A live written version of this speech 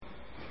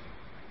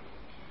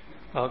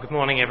Well, good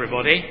morning,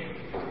 everybody.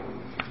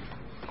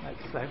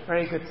 It's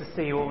very good to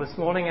see you all this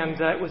morning, and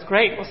it was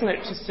great, wasn't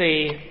it, to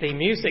see the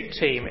music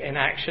team in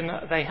action.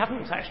 They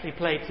haven't actually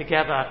played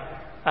together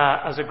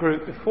as a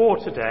group before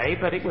today,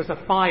 but it was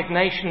a Five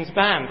Nations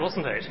band,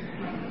 wasn't it?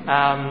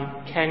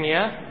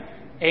 Kenya,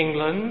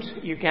 England,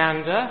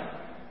 Uganda,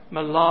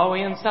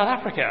 Malawi, and South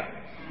Africa.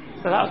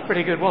 So that was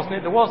pretty good, wasn't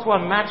it? There was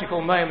one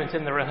magical moment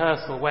in the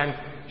rehearsal when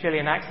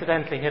Gillian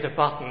accidentally hit a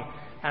button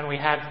and we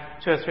had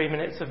 2 or 3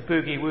 minutes of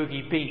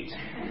boogie-woogie beat.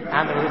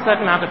 And there was a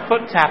certain amount of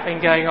foot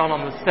tapping going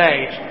on the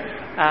stage.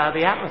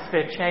 The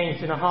atmosphere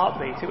changed in a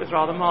heartbeat. It was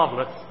rather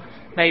marvellous.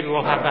 Maybe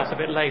we'll have that a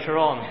bit later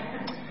on.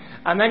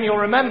 And then you'll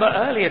remember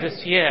earlier this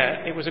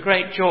year, it was a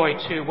great joy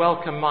to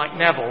welcome Mike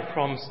Neville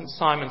from St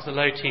Simon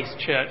Zelotes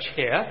Church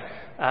here.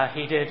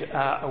 He did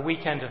a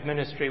weekend of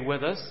ministry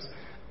with us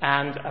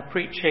and a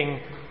preaching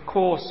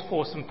course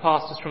for some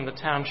pastors from the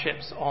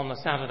townships on a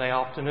Saturday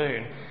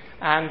afternoon.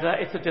 And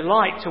it's a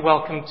delight to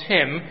welcome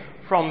Tim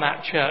from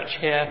that church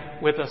here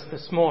with us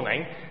this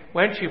morning.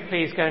 Won't you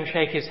please go and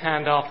shake his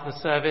hand after the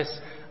service,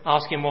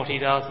 ask him what he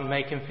does and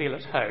make him feel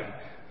at home.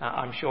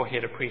 I'm sure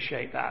he'd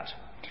appreciate that.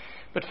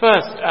 But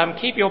first,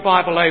 keep your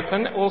Bible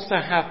open. Also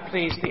have,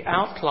 please, the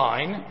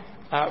outline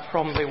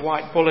from the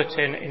white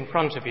bulletin in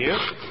front of you.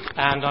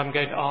 And I'm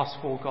going to ask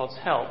for God's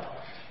help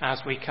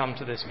as we come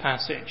to this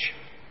passage.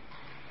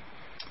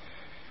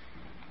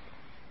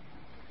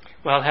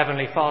 Well,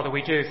 Heavenly Father,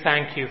 we do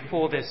thank you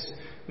for this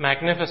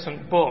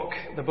magnificent book,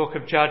 the Book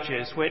of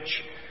Judges,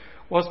 which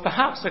was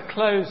perhaps a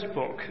closed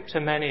book to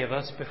many of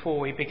us before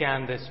we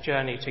began this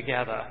journey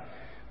together.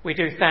 We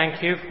do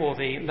thank you for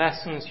the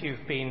lessons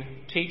you've been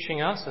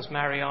teaching us, as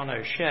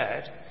Mariano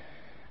shared.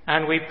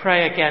 And we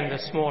pray again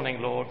this morning,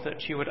 Lord,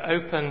 that you would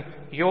open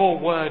your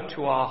word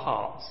to our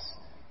hearts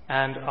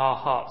and our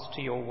hearts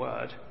to your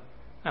word.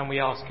 And we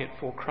ask it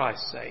for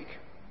Christ's sake.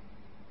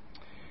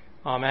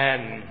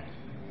 Amen.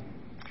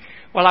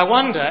 Well, I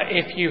wonder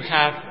if you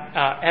have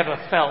ever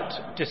felt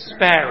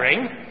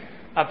despairing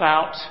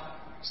about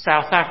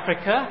South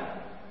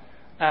Africa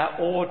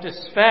or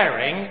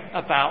despairing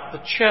about the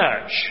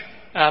church.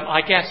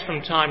 I guess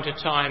from time to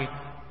time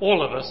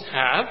all of us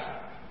have.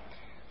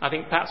 I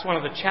think perhaps one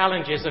of the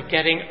challenges of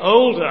getting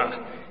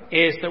older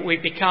is that we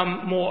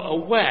become more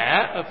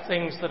aware of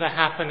things that are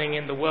happening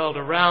in the world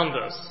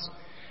around us.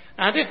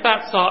 And if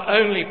that's our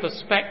only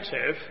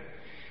perspective,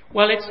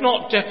 well, it's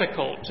not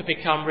difficult to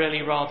become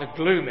really rather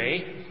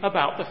gloomy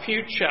about the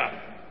future.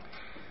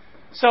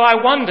 So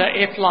I wonder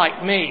if,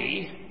 like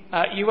me,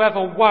 you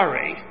ever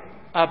worry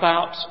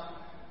about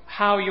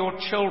how your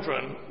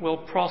children will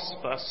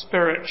prosper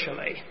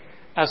spiritually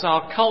as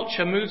our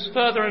culture moves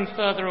further and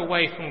further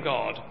away from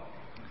God.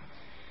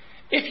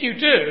 If you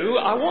do,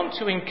 I want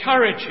to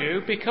encourage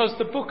you because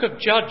the book of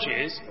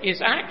Judges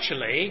is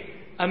actually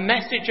a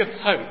message of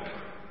hope.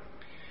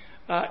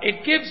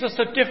 It gives us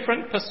a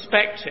different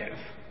perspective.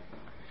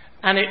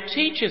 And it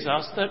teaches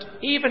us that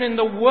even in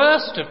the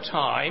worst of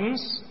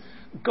times,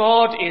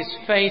 God is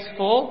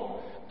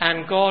faithful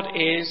and God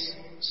is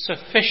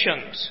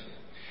sufficient.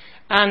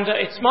 And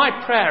it's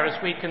my prayer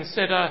as we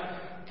consider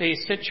the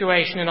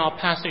situation in our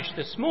passage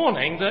this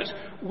morning that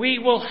we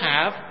will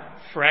have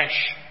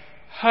fresh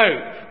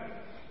hope.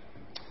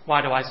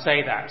 Why do I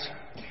say that?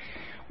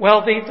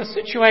 Well, the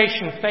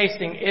situation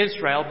facing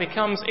Israel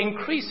becomes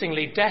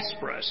increasingly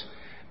desperate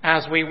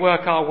as we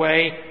work our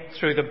way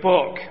through the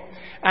book.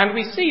 And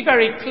we see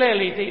very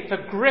clearly the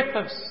grip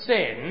of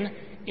sin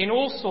in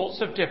all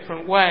sorts of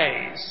different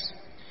ways.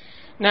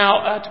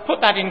 Now, to put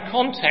that in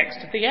context,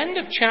 at the end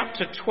of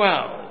chapter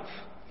 12,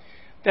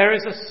 there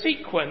is a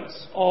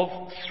sequence of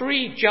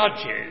 3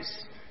 judges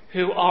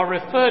who are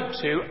referred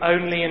to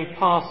only in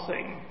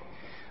passing.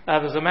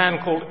 There's a man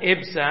called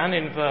Ibzan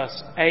in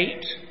verse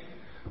 8,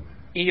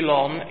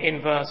 Elon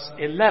in verse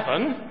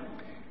 11,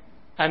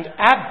 and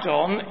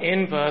Abdon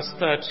in verse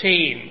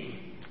 13.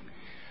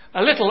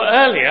 A little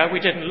earlier,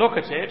 we didn't look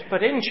at it,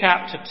 but in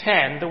chapter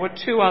 10 there were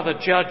 2 other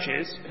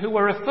judges who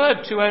were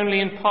referred to only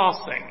in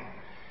passing,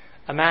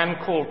 a man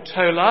called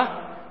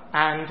Tola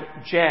and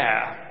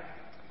Jair.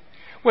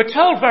 We're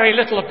told very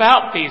little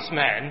about these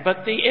men,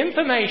 but the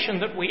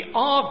information that we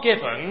are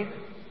given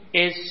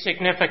is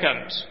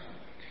significant.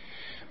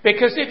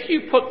 Because if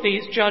you put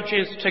these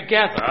judges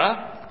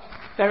together,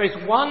 there is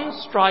one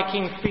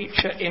striking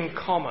feature in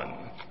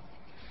common.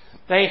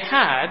 They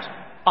had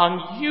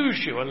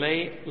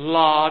unusually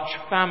large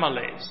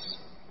families.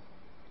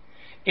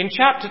 In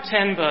chapter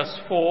 10 verse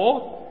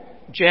 4,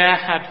 Jair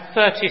had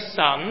 30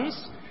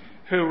 sons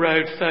who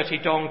rode 30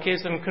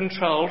 donkeys and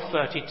controlled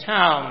 30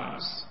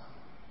 towns.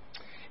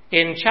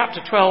 In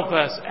chapter 12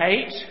 verse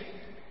 8,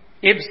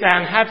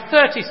 Ibzan had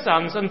 30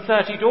 sons and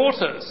 30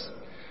 daughters.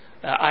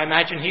 I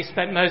imagine he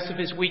spent most of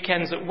his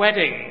weekends at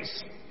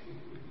weddings.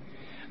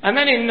 And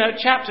then in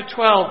chapter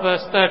 12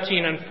 verse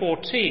 13 and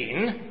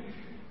 14,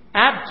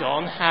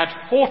 Abdon had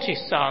 40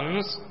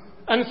 sons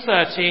and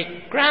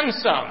 30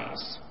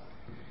 grandsons.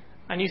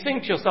 And you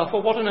think to yourself,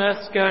 well, what on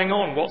earth's going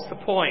on? What's the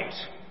point?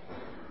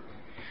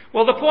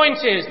 Well, the point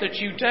is that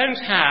you don't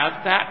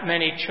have that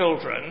many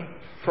children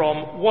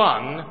from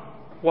one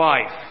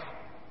wife.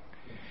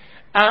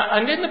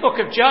 And in the book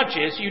of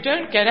Judges, you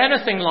don't get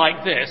anything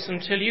like this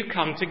until you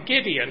come to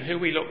Gideon, who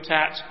we looked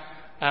at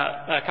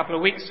a couple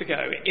of weeks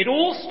ago. It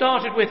all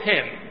started with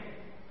him.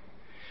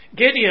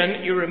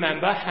 Gideon, you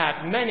remember,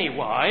 had many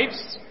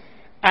wives,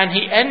 and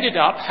he ended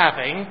up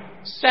having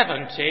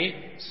 70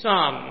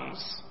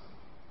 sons.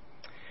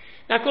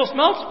 Now, of course,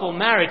 multiple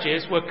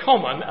marriages were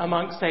common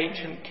amongst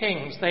ancient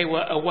kings. They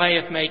were a way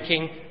of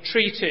making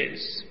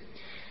treaties.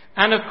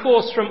 And, of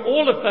course, from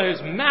all of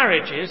those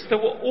marriages, there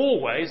were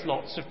always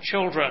lots of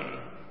children.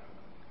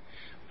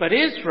 But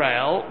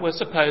Israel was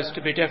supposed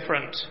to be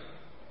different.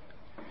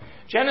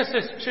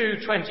 Genesis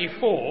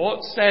 2:24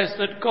 says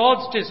that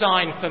God's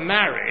design for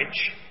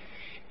marriage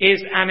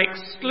is an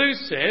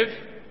exclusive,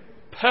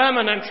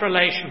 permanent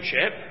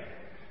relationship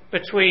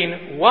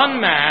between one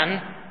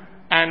man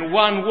and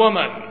one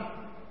woman.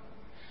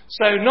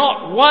 So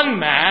not one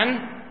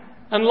man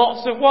and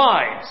lots of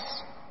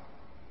wives.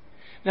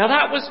 Now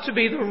that was to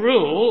be the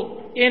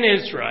rule in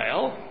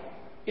Israel,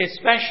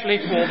 especially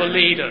for the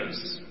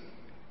leaders.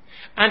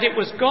 And it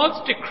was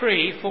God's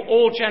decree for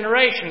all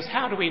generations.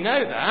 How do we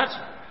know that?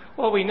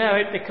 Well, we know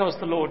it because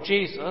the Lord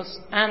Jesus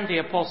and the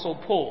Apostle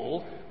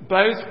Paul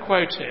both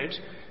quoted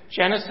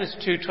Genesis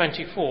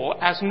 2:24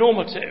 as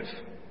normative.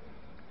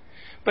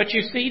 But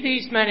you see,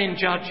 these men in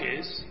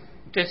Judges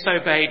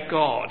disobeyed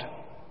God.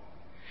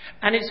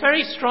 And it's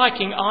very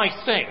striking,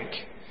 I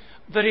think,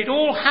 that it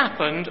all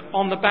happened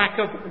on the back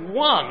of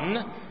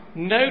one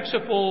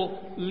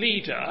notable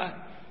leader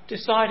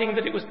deciding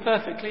that it was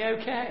perfectly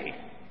okay.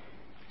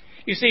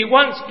 You see,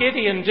 once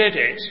Gideon did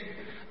it,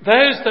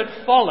 those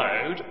that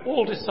followed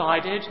all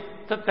decided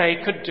that they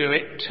could do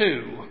it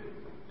too.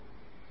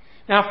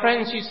 Now,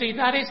 friends, you see,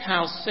 that is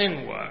how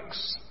sin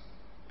works.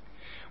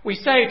 We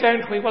say,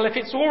 don't we, well, if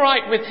it's all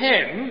right with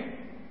him,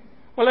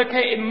 well,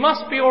 okay, it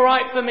must be all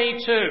right for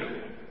me too.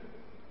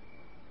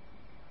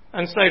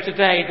 And so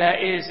today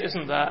there is,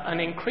 isn't there, an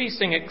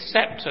increasing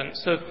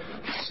acceptance of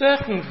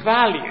certain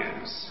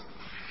values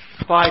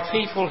by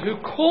people who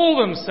call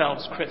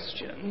themselves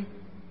Christian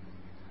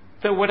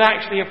that would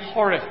actually have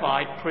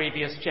horrified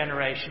previous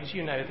generations.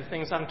 You know the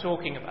things I'm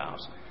talking about.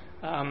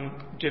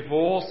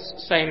 Divorce,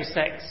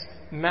 same-sex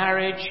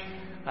marriage,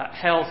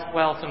 health,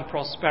 wealth and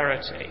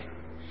prosperity.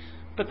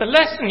 But the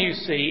lesson, you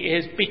see,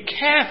 is be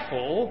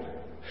careful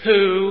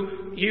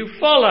who you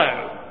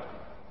follow.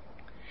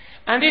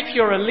 And if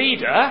you're a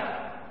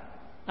leader,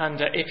 and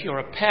if you're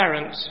a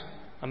parent,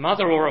 a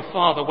mother or a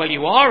father, well,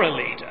 you are a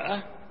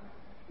leader,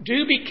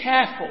 do be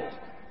careful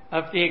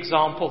of the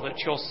example that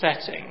you're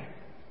setting.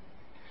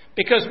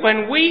 Because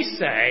when we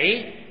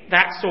say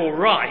that's all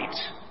right,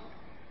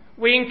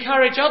 we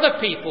encourage other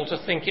people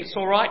to think it's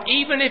all right,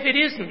 even if it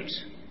isn't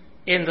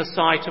in the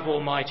sight of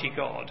Almighty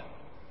God.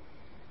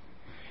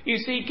 You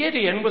see,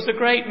 Gideon was a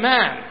great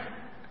man,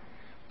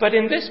 but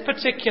in this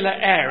particular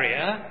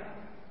area,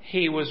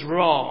 he was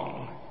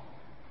wrong.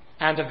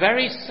 And a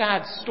very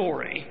sad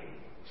story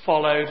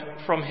followed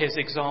from his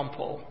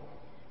example.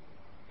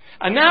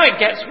 And now it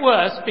gets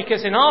worse,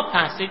 because in our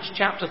passage,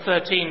 chapter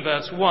 13,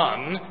 verse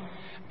 1,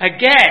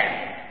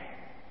 again,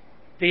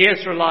 the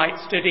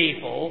Israelites did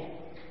evil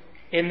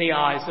in the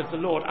eyes of the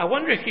Lord. I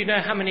wonder if you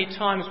know how many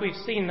times we've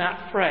seen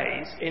that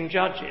phrase in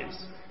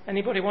Judges.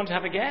 Anybody want to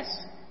have a guess?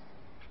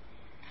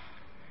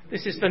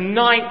 This is the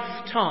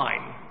 9th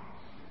time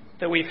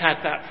that we've had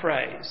that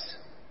phrase.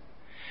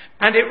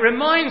 And it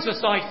reminds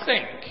us, I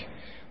think,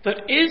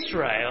 that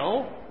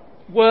Israel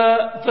were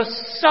the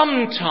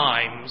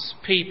sometimes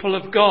people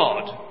of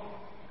God.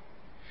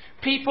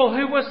 People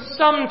who were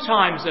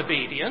sometimes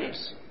obedient,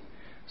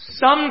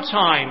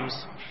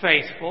 sometimes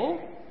faithful,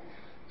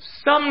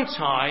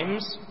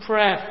 sometimes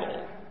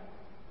prayerful.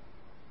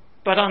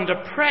 But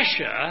under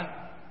pressure,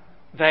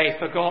 they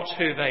forgot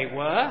who they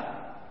were,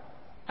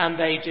 and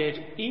they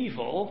did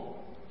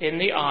evil in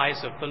the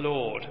eyes of the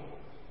Lord.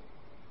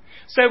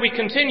 So we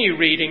continue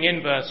reading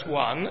in verse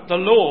 1, the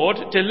Lord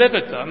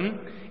delivered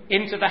them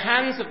into the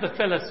hands of the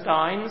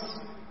Philistines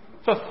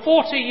for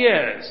 40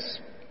 years.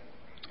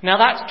 Now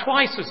that's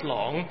twice as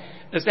long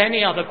as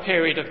any other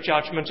period of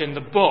judgment in the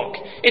book.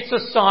 It's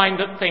a sign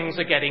that things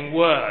are getting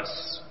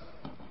worse.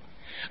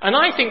 And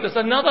I think there's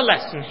another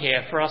lesson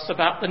here for us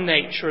about the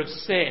nature of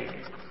sin.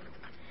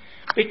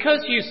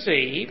 Because you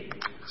see,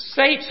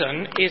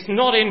 Satan is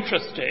not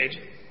interested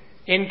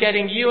in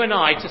getting you and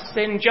I to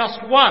sin just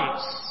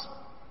once.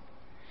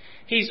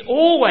 He's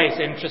always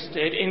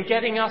interested in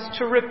getting us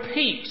to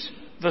repeat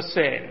the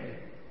sin.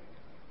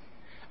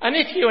 And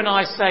if you and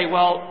I say,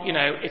 well, you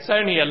know, it's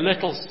only a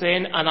little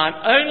sin and I'm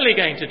only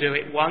going to do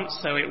it once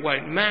so it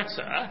won't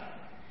matter,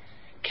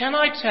 can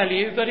I tell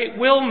you that it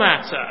will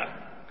matter?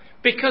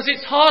 Because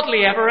it's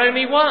hardly ever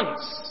only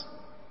once.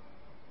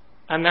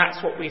 And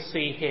that's what we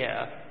see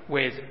here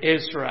with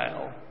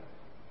Israel.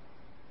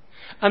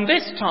 And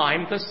this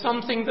time there's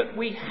something that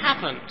we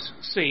haven't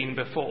seen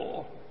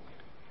before.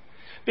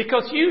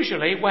 Because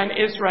usually when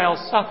Israel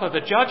suffer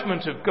the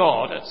judgment of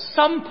God, at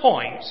some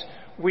point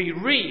we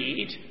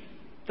read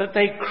that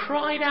they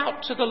cried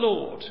out to the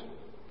Lord.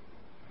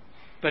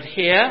 But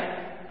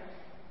here,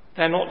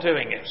 they're not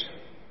doing it.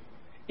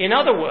 In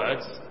other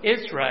words,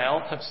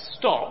 Israel have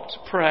stopped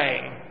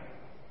praying.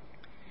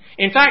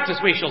 In fact, as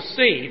we shall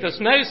see, there's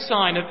no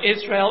sign of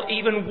Israel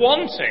even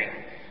wanting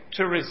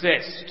to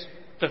resist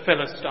the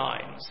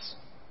Philistines.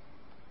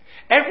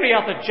 Every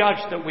other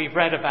judge that we've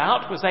read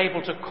about was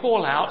able to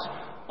call out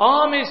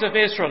armies of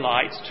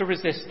Israelites to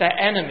resist their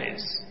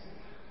enemies.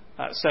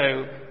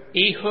 So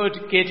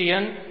Ehud,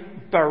 Gideon,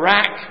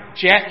 Barak,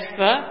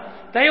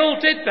 Jephthah, they all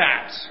did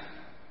that.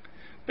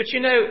 But you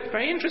know,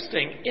 very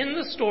interesting, in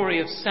the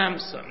story of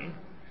Samson,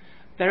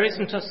 there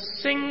isn't a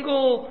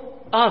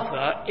single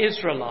other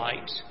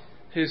Israelite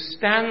who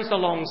stands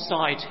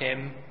alongside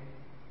him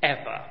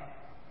ever.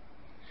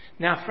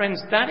 Now,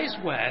 friends, that is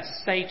where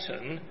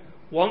Satan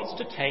wants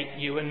to take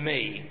you and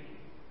me.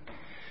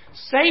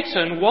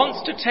 Satan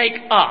wants to take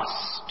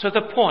us to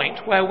the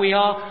point where we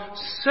are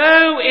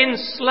so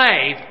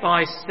enslaved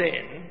by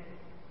sin,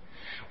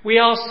 we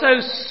are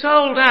so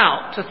sold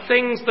out to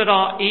things that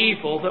are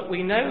evil that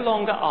we no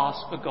longer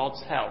ask for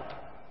God's help.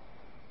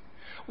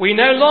 We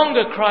no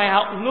longer cry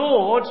out,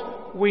 Lord,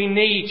 we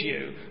need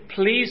you.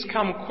 Please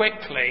come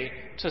quickly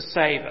to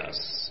save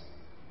us.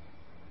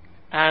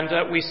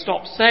 And we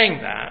stop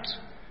saying that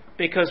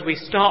because we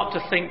start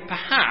to think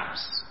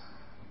perhaps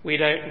we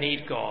don't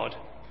need God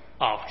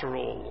after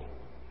all.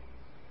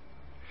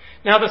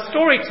 Now, the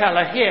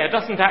storyteller here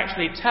doesn't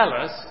actually tell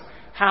us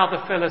how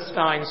the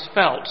Philistines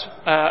felt,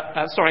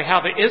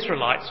 how the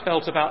Israelites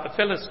felt about the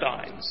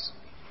Philistines.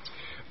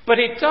 But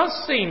it does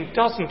seem,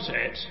 doesn't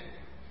it,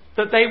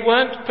 that they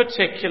weren't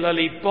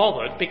particularly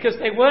bothered because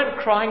they weren't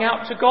crying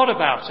out to God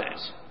about it.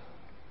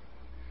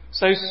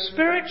 So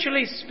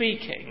spiritually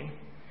speaking,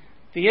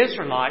 the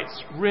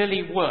Israelites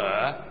really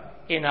were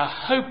in a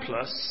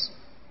hopeless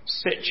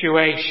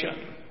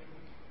situation.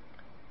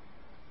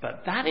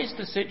 But that is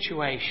the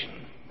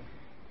situation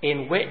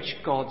in which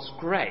God's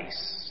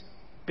grace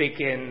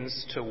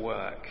begins to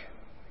work.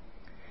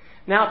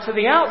 Now, to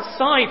the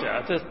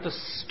outsider, the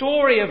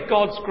story of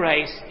God's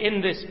grace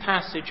in this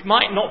passage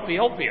might not be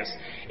obvious.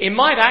 It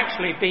might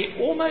actually be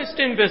almost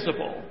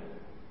invisible.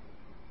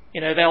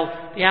 You know,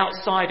 the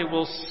outsider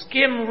will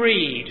skim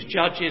read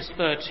Judges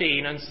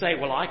 13 and say,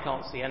 well, I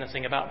can't see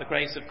anything about the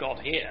grace of God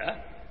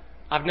here.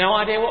 I've no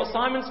idea what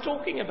Simon's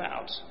talking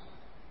about.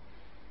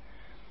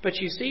 But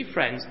you see,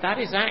 friends, that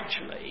is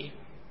actually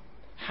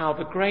how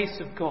the grace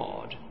of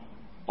God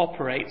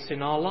operates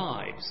in our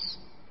lives.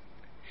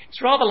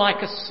 It's rather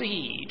like a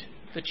seed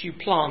that you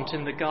plant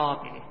in the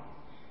garden.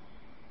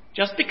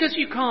 Just because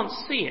you can't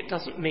see it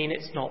doesn't mean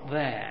it's not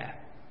there.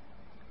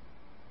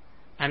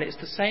 And it's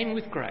the same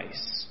with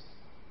grace.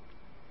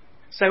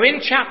 So in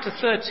chapter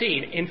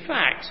 13, in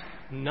fact,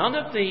 none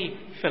of the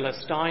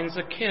Philistines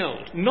are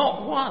killed.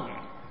 Not one.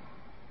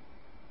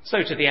 So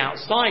to the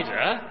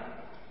outsider,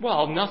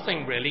 well,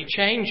 nothing really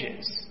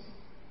changes.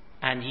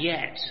 And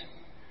yet,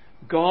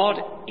 God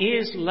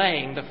is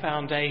laying the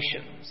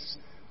foundations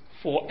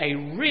for a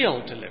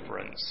real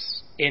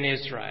deliverance in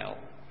Israel.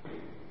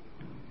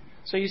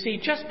 So you see,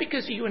 just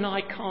because you and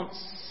I can't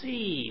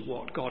see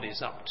what God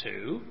is up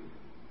to,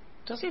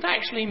 doesn't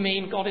actually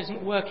mean God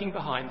isn't working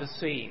behind the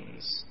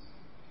scenes.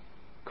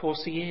 Of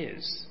course he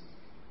is.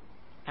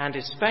 And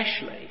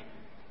especially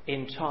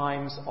in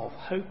times of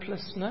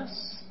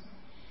hopelessness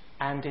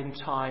and in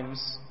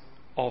times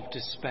of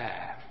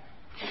despair.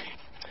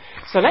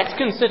 So let's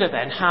consider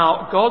then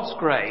how God's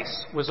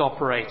grace was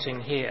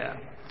operating here.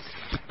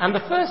 And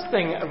the first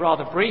thing,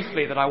 rather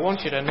briefly, that I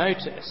want you to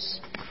notice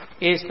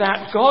is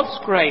that God's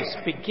grace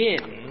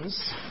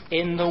begins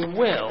in the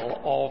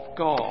will of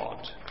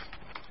God.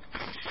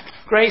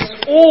 Grace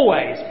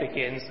always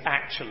begins,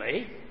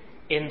 actually,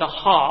 in the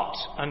heart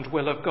and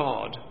will of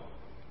God.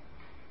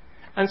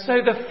 And so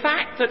the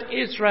fact that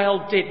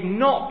Israel did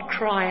not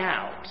cry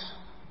out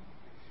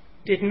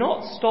did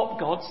not stop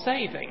God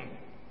saving.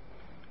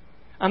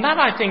 And that,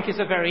 I think, is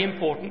a very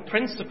important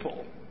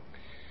principle.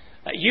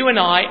 You and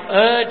I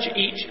urge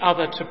each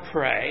other to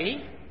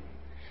pray.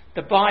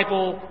 The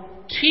Bible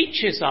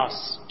teaches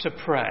us to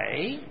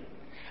pray,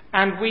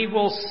 and we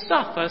will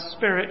suffer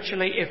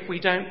spiritually if we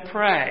don't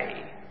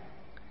pray.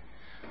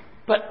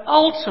 But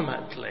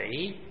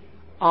ultimately,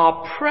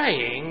 our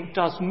praying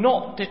does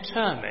not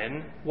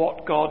determine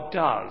what God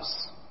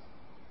does.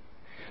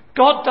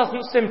 God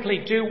doesn't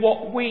simply do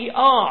what we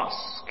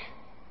ask.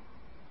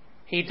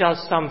 He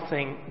does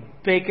something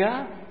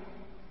bigger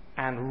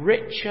and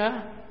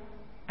richer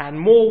and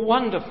more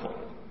wonderful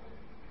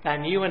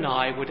than you and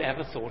I would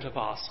ever thought of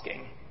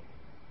asking.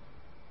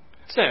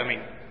 So,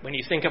 when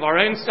you think of our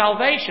own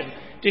salvation,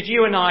 did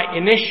you and I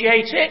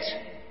initiate it?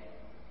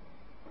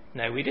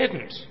 No, we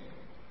didn't.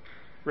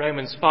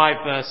 Romans 5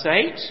 verse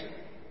 8,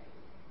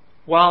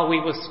 while we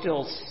were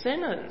still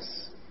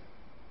sinners,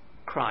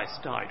 Christ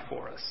died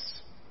for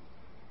us.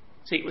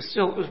 See, it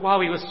was while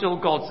we were still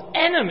God's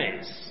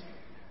enemies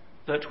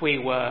that we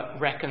were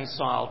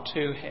reconciled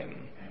to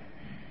him.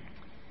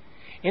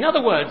 In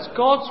other words,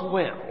 God's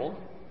will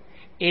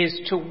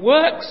is to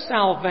work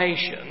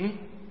salvation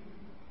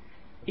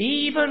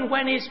even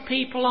when his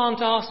people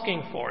aren't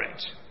asking for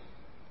it.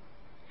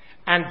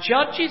 And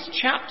Judges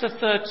chapter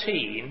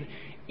 13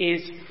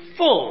 is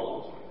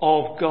full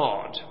of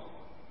God.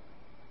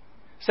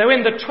 So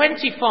in the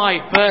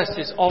 25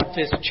 verses of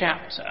this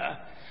chapter,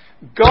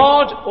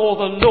 God or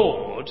the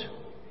Lord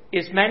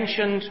is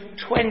mentioned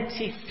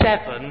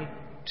 27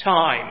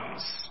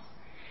 times.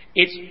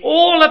 It's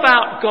all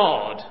about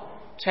God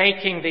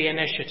taking the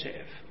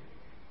initiative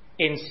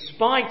in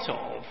spite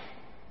of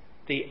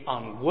the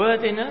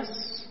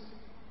unworthiness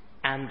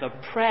and the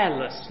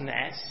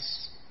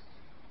prayerlessness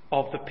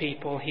of the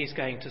people he's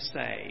going to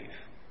save.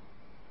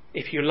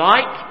 If you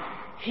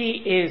like, he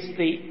is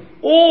the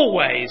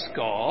always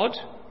God,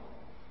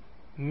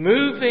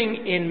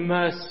 moving in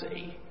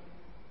mercy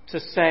to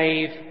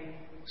save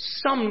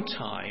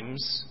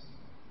sometimes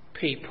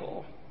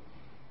people.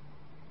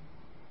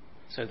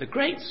 So the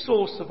great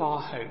source of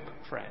our hope,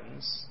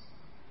 friends,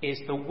 is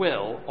the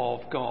will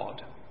of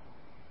God.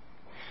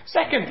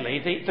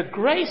 Secondly, the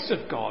grace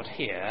of God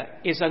here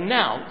is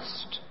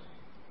announced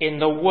in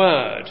the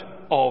word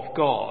of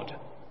God.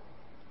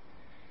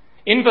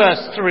 In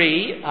verse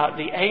 3,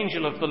 the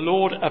angel of the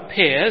Lord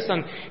appears,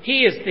 and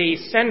he is the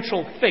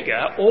central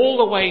figure all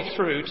the way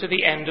through to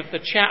the end of the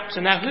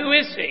chapter. Now, who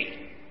is he?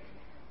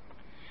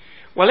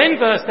 Well, in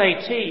verse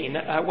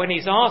 18, when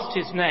he's asked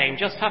his name,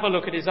 just have a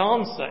look at his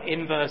answer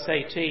in verse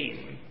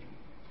 18.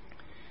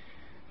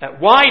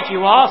 Why do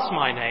you ask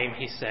my name,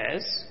 he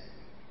says.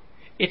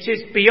 It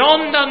is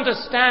beyond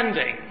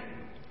understanding.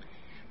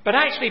 But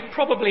actually,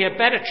 probably a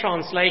better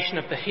translation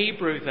of the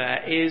Hebrew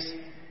there is,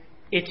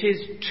 it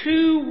is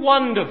too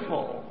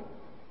wonderful.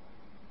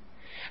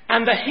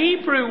 And the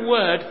Hebrew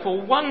word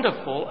for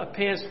wonderful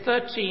appears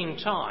 13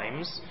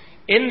 times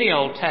in the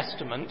Old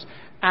Testament,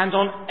 and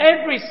on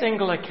every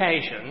single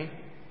occasion,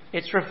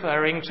 it's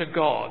referring to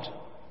God.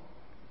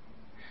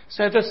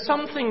 So there's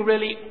something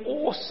really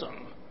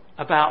awesome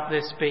about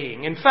this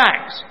being. In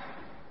fact,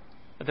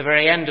 at the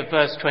very end of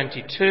verse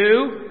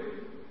 22,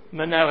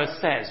 Manoah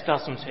says,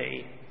 doesn't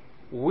he?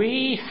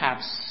 We have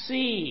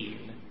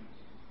seen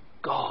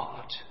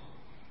God.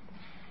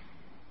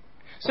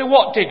 So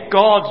what did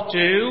God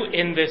do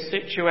in this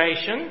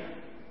situation?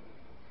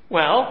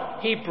 Well,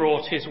 he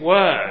brought his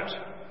word.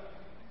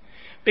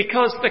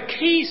 Because the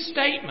key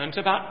statement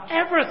about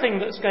everything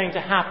that's going to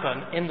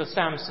happen in the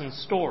Samson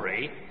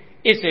story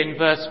is in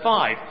verse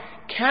 5.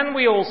 Can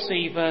we all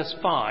see verse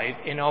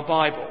 5 in our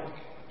Bible?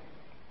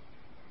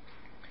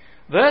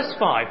 Verse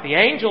 5, the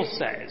angel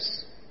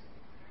says,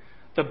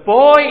 the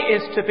boy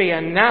is to be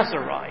a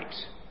Nazarite,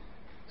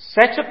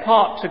 set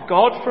apart to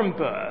God from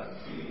birth,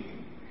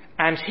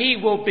 and he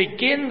will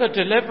begin the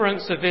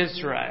deliverance of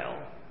Israel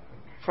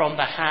from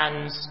the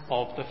hands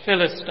of the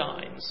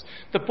Philistines.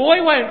 The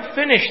boy won't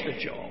finish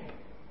the job,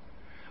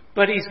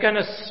 but he's going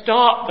to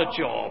start the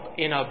job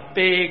in a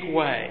big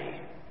way.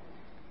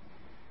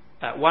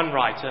 One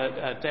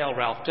writer, Dale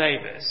Ralph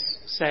Davis,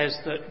 says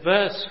that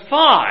verse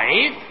 5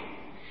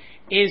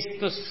 is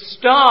the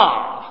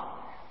star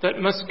that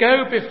must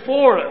go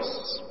before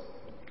us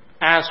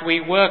as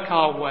we work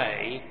our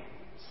way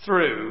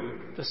through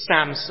the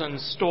Samson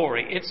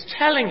story. It's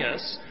telling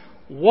us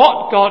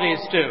what God is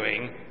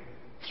doing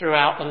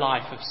throughout the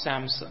life of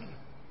Samson.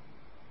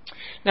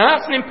 Now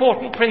that's an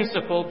important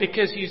principle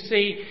because you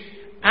see,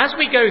 as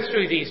we go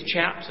through these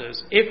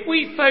chapters, if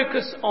we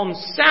focus on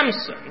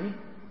Samson,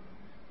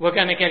 we're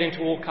going to get into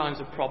all kinds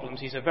of problems.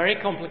 He's a very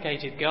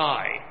complicated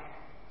guy.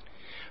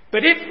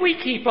 But if we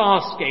keep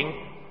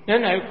asking,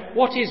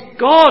 what is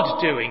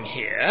God doing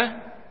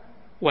here?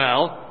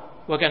 Well,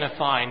 we're going to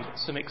find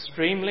some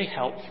extremely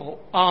helpful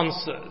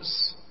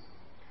answers.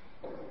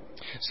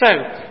 So,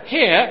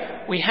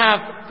 here we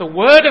have the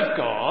word of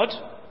God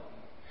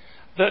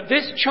that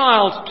this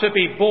child to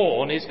be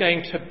born is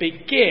going to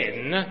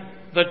begin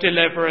the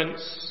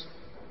deliverance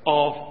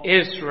of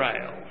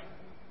Israel.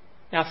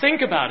 Now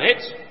think about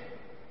it.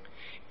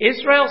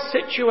 Israel's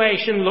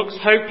situation looks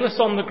hopeless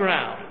on the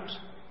ground.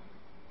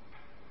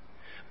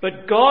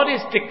 But God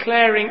is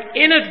declaring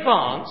in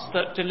advance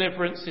that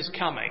deliverance is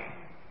coming.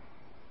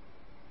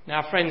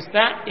 Now friends,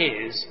 that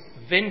is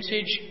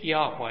vintage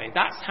Yahweh.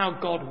 That's how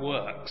God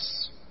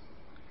works.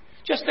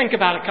 Just think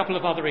about a couple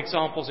of other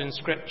examples in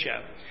Scripture.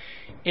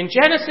 In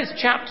Genesis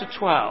chapter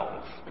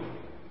 12,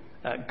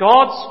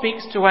 God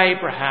speaks to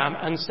Abraham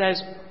and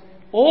says,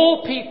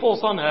 all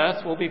peoples on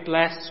earth will be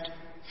blessed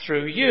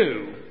through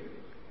you.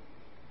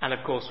 And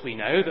of course we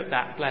know that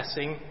that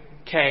blessing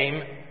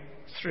came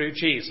through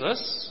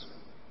Jesus,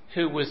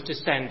 who was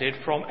descended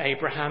from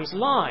Abraham's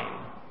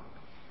line.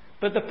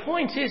 But the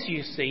point is,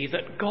 you see,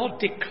 that God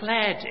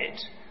declared it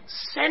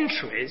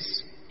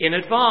centuries in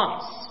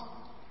advance.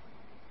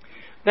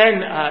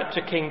 Then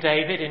to King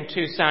David in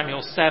 2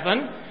 Samuel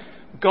 7,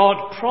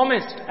 God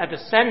promised a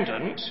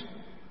descendant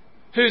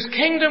whose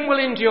kingdom will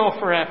endure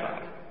forever.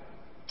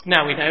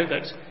 Now we know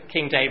that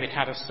King David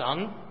had a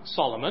son,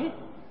 Solomon,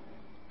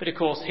 but of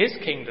course his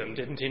kingdom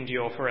didn't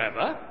endure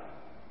forever.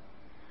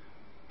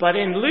 But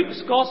in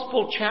Luke's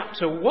Gospel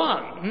chapter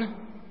 1,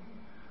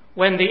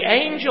 when the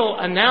angel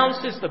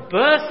announces the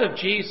birth of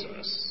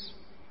Jesus,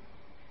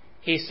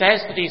 He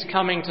says that he's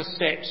coming to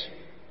sit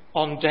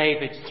on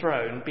David's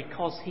throne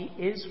because he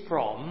is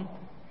from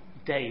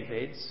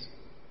David's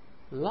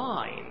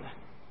line.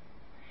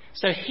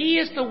 So he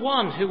is the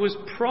one who was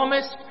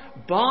promised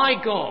by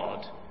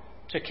God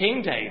to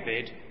King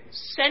David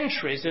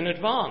centuries in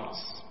advance.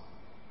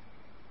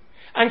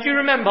 And you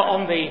remember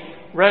on the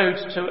road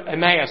to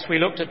Emmaus, we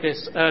looked at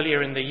this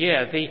earlier in the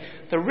year,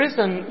 the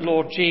risen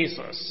Lord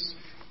Jesus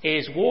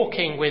is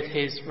walking with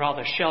his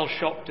rather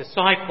shell-shocked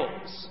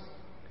disciples.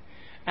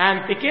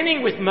 And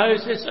beginning with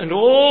Moses and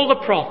all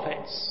the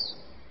prophets,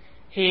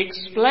 he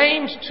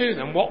explained to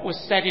them what was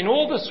said in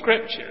all the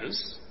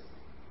scriptures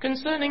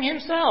concerning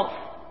himself.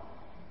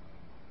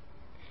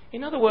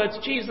 In other words,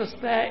 Jesus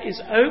there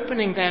is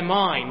opening their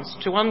minds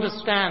to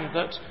understand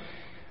that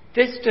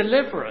this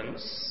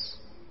deliverance,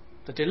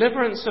 the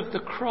deliverance of the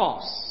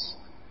cross,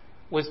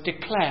 was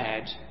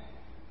declared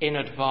in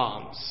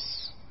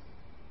advance.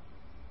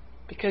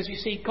 Because you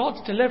see,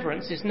 God's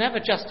deliverance is never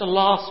just a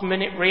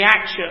last-minute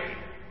reaction.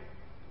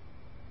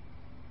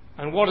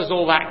 And what has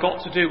all that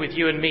got to do with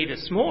you and me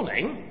this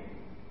morning?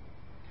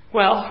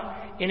 Well,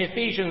 in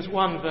Ephesians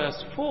 1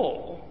 verse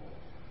 4,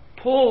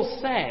 Paul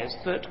says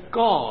that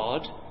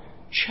God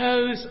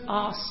chose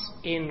us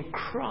in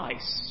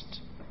Christ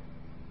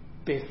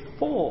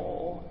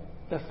before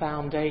the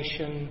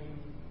foundation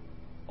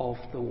of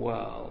the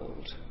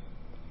world.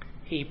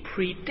 He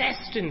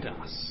predestined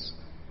us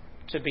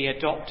to be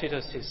adopted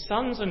as his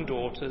sons and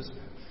daughters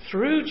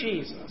through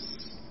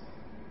Jesus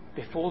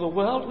before the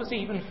world was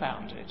even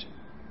founded.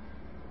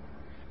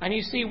 And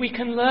you see, we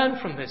can learn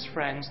from this,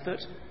 friends,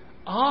 that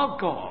our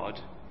God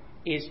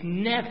is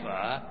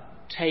never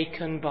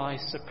taken by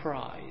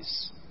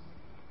surprise.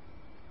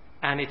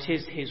 And it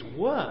is his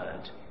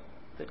word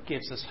that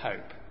gives us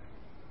hope.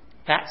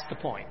 That's the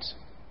point.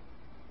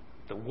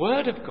 The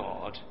word of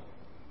God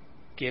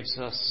gives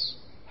us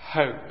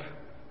hope.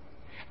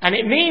 And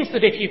it means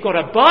that if you've got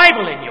a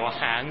Bible in your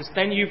hands,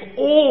 then you've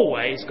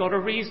always got a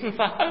reason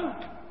for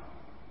hope.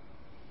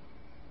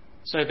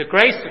 So the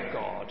grace of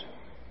God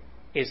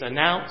is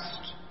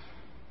announced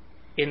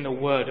in the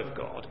Word of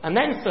God. And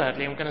then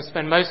thirdly, I'm going to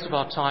spend most of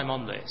our time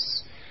on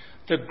this.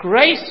 The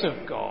grace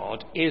of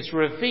God is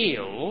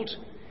revealed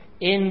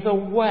in the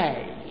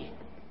way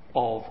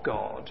of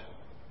God.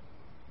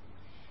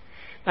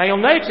 Now you'll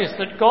notice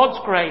that God's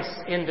grace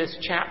in this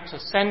chapter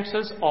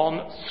centres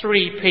on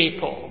three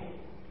people.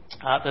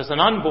 There's an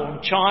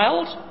unborn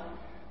child,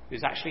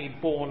 who's actually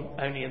born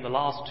only in the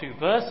last two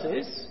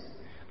verses.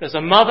 There's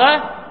a mother,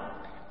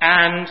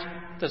 and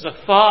there's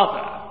a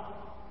father.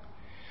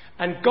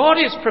 And God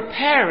is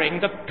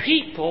preparing the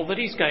people that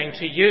he's going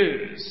to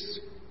use.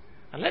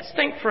 And let's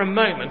think for a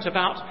moment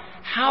about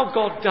how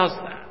God does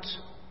that.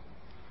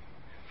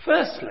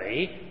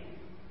 Firstly,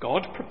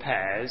 God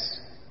prepares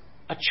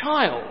a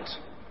child.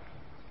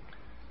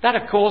 That,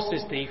 of course,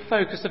 is the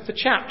focus of the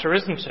chapter,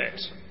 isn't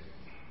it?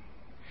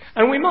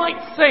 And we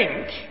might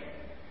think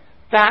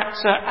that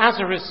as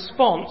a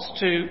response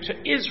to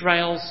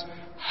Israel's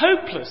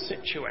hopeless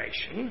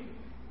situation,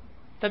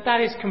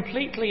 that is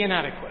completely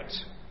inadequate.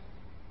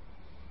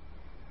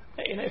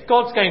 If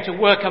God's going to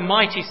work a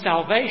mighty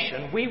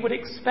salvation, we would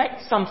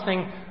expect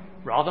something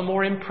rather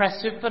more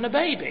impressive than a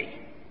baby.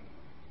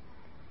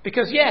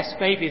 Because yes,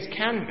 babies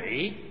can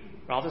be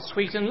rather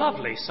sweet and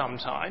lovely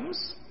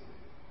sometimes.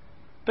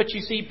 But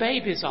you see,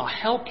 babies are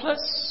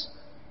helpless,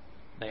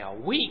 they are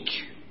weak,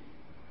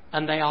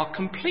 and they are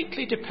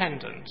completely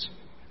dependent.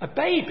 A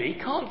baby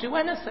can't do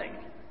anything.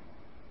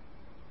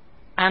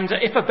 And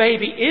if a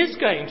baby is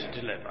going to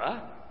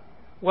deliver,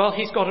 well,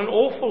 he's got an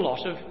awful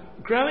lot of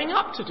growing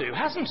up to do,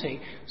 hasn't he?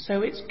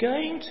 So it's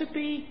going to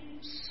be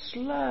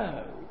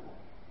slow.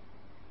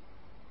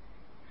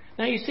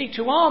 Now, you see,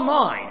 to our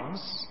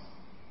minds,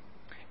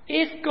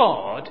 if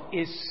God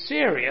is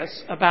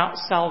serious about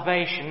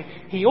salvation,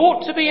 he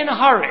ought to be in a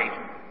hurry.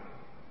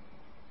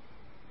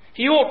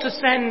 He ought to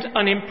send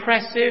an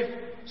impressive,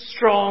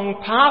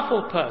 strong,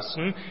 powerful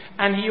person,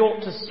 and he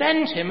ought to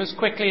send him as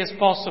quickly as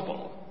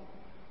possible.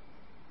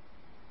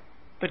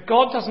 But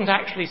God doesn't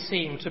actually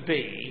seem to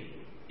be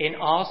in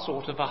our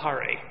sort of a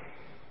hurry.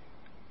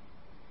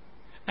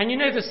 And you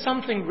know, there's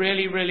something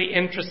really, really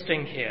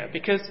interesting here,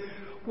 because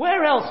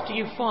where else do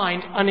you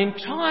find an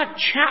entire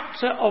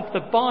chapter of the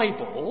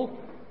Bible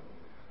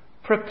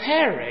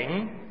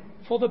preparing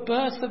for the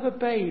birth of a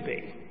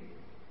baby?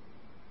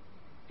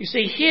 You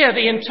see, here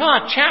the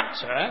entire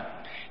chapter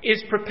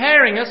is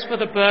preparing us for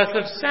the birth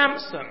of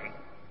Samson.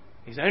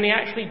 He's only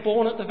actually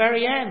born at the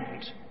very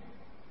end.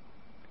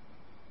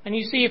 And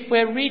you see, if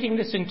we're reading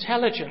this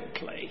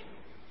intelligently,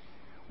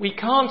 we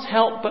can't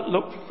help but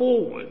look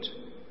forward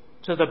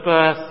to the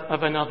birth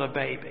of another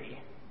baby.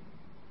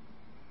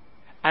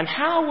 And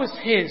how was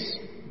his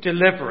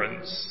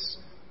deliverance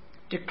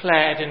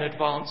declared in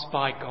advance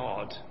by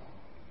God?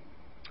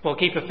 Well,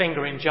 keep a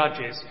finger in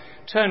Judges.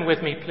 Turn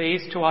with me,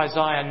 please, to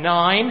Isaiah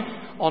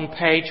 9 on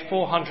page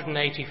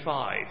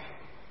 485.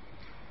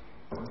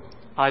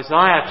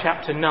 Isaiah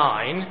chapter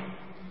 9,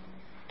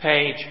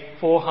 page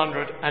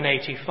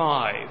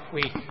 485.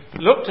 We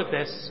looked at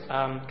this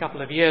a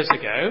couple of years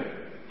ago,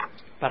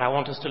 but I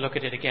want us to look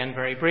at it again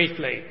very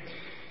briefly.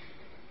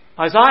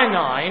 Isaiah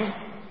 9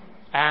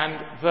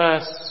 and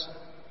verse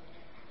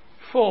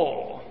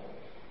 4.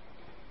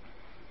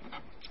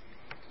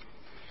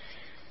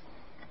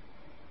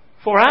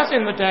 For as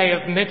in the day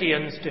of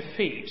Midian's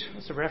defeat,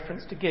 that's a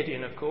reference to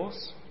Gideon, of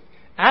course,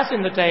 as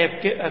in the day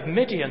of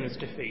Midian's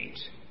defeat,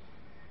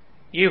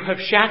 you have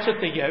shattered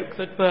the yoke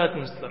that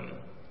burdens them,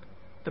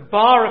 the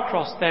bar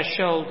across their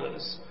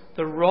shoulders,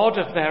 the rod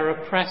of their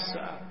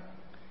oppressor.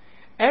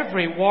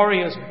 Every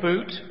warrior's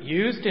boot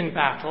used in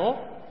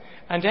battle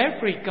and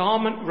every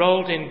garment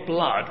rolled in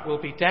blood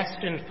will be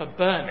destined for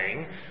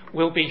burning,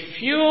 will be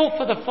fuel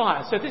for the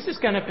fire. So this is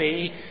going to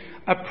be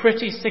a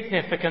pretty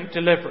significant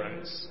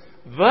deliverance.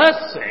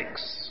 Verse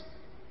 6,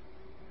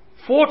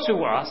 for to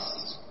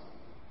us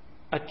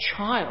a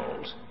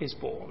child is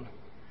born,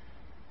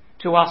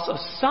 to us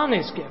a son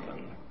is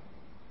given,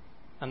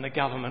 and the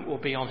government will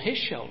be on his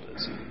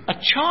shoulders. A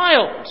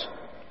child!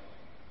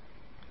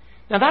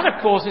 Now that,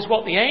 of course, is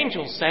what the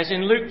angel says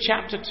in Luke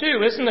chapter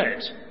 2, isn't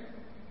it?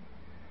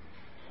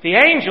 The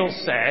angel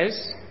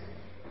says,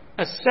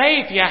 a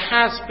Saviour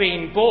has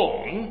been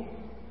born,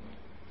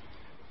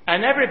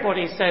 and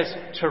everybody says,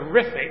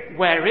 terrific,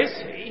 where is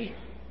he?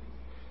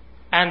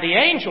 And the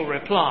angel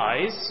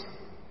replies,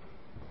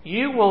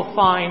 you will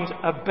find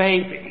a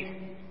baby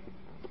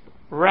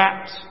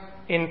wrapped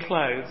in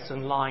clothes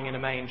and lying in a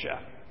manger.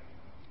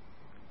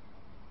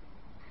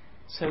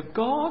 So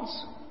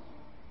God's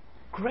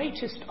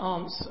greatest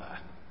answer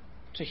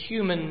to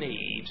human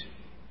need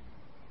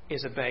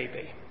is a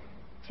baby.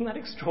 Isn't that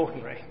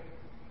extraordinary?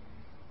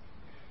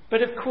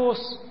 But of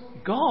course,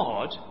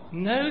 God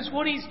knows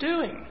what he's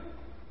doing.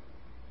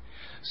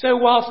 So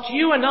whilst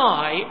you and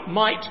I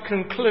might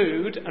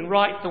conclude and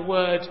write the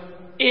word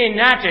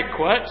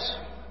inadequate,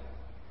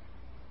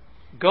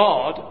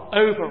 God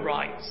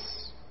overwrites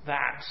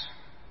that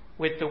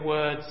with the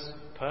words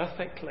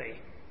perfectly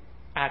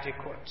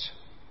adequate.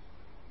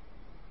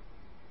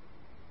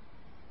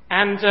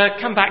 And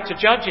come back to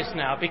Judges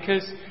now,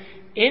 because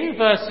in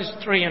verses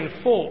 3 and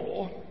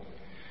 4,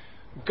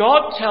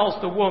 God tells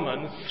the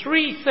woman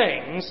 3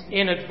 things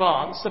in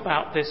advance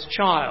about this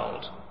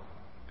child.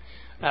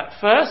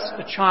 First,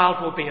 the child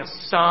will be a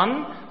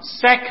son.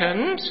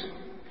 Second,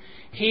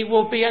 he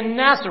will be a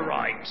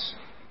Nazarite,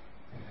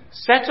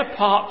 set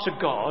apart to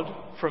God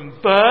from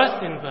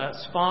birth in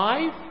verse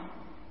 5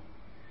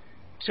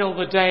 till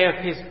the day of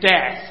his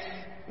death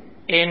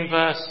in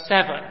verse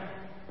 7.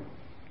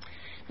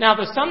 Now,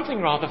 there's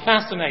something rather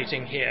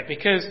fascinating here,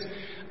 because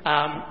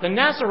the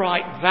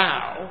Nazarite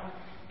vow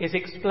is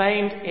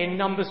explained in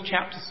Numbers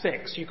chapter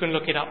 6. You can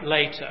look it up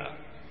later.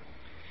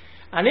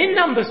 And in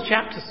Numbers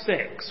chapter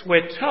 6,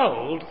 we're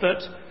told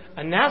that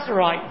a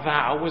Nazarite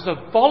vow was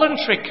a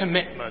voluntary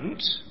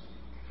commitment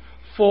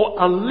for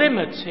a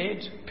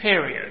limited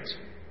period.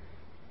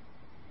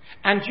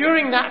 And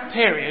during that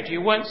period, you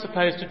weren't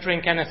supposed to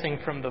drink anything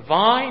from the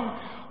vine,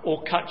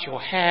 or cut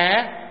your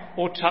hair,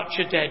 or touch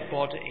a dead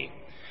body.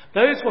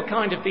 Those were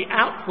kind of the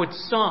outward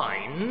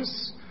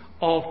signs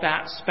of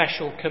that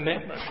special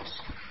commitment.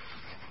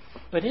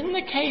 But in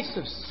the case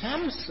of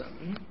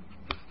Samson,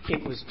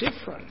 it was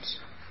different.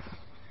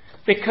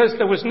 Because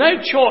there was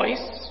no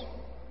choice,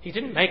 he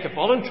didn't make a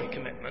voluntary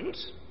commitment,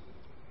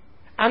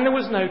 and there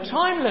was no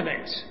time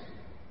limit.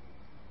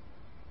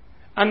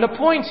 And the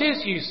point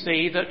is, you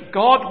see, that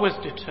God was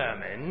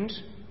determined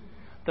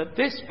that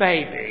this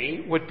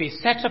baby would be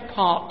set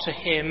apart to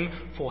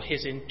him for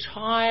his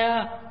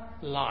entire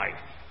life.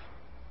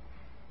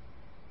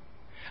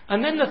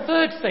 And then the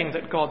third thing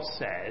that God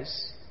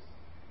says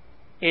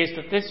is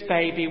that this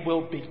baby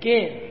will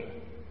begin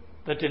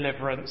the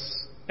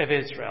deliverance of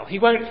Israel. He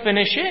won't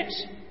finish it,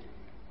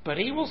 but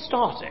he will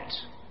start it.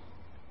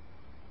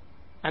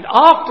 And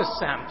after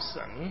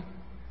Samson,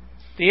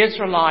 the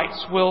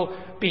Israelites will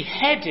be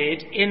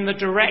headed in the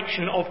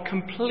direction of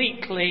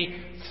completely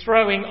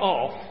throwing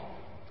off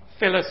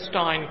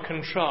Philistine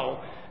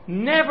control.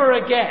 Never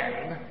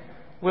again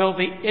will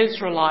the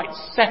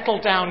Israelites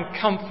settle down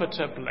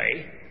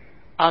comfortably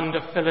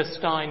under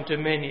Philistine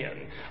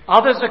dominion.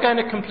 Others are going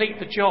to complete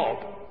the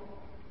job,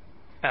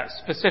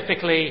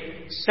 specifically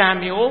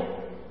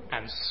Samuel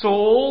and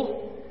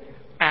Saul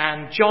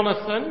and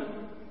Jonathan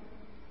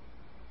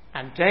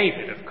and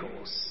David, of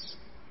course.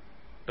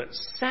 But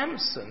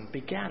Samson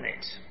began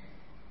it.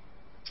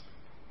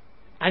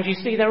 And you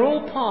see, they're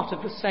all part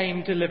of the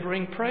same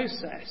delivering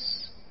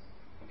process.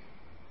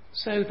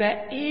 So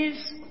there is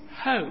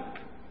hope,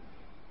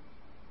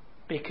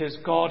 because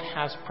God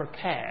has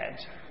prepared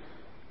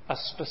a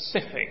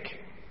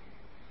specific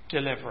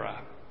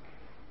deliverer.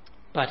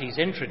 But he's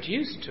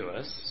introduced to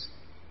us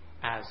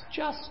as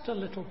just a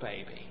little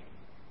baby.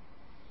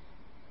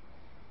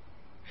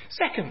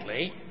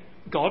 Secondly,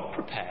 God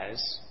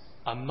prepares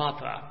a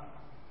mother.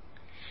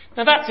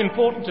 Now that's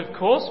important, of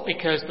course,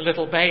 because the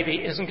little baby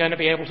isn't going to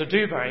be able to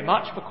do very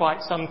much for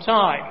quite some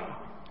time.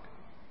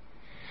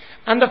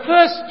 And the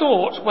first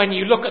thought when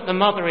you look at the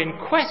mother in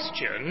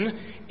question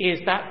is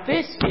that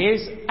this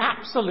is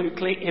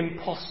absolutely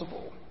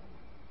impossible.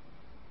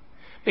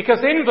 Because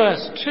in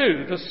verse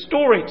 2, the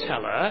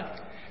storyteller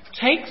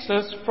takes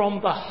us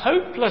from the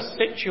hopeless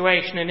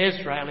situation in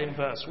Israel in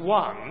verse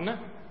 1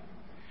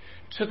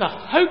 to the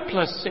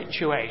hopeless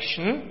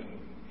situation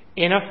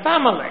in a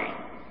family.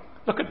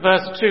 Look at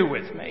verse 2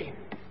 with me.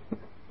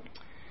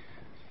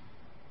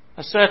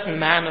 A certain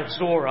man of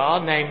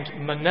Zorah named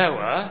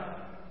Manoah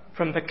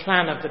from the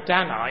clan of the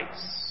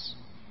Danites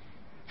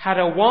had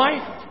a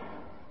wife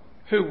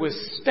who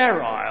was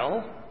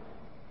sterile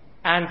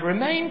and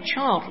remained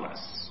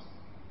childless.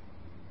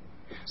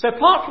 So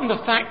apart from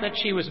the fact that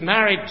she was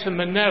married to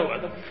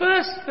Manoah, the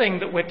first thing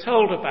that we're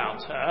told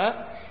about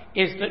her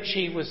is that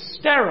she was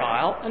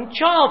sterile and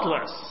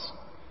childless.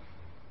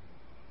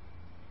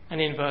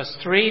 And in verse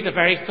 3, the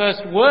very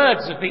first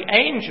words of the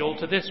angel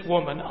to this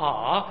woman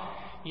are,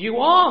 "You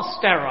are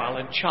sterile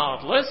and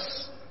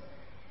childless,"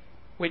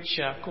 which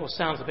of course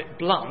sounds a bit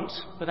blunt,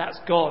 but that's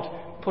God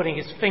putting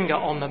his finger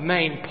on the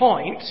main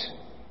point.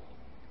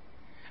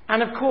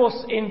 And of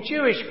course, in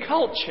Jewish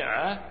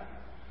culture,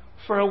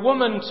 for a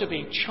woman to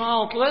be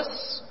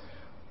childless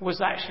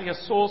was actually a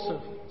source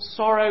of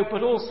sorrow,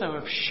 but also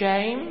of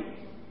shame.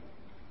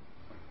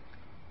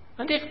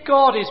 And if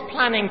God is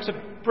planning to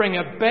bring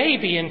a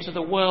baby into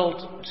the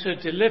world to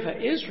deliver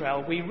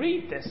Israel, we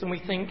read this and we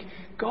think,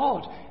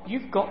 God,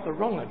 you've got the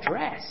wrong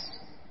address.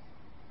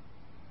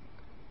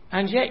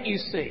 And yet you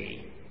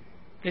see,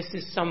 this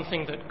is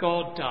something that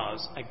God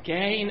does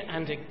again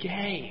and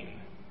again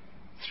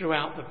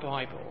throughout the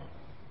Bible.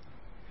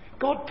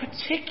 God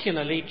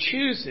particularly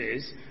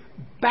chooses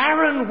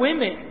barren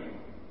women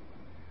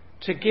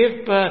to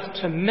give birth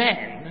to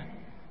men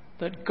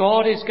that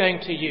God is going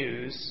to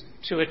use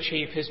to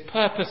achieve his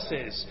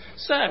purposes.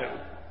 So,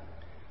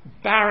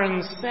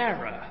 barren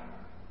Sarah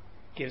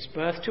gives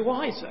birth to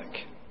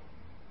Isaac.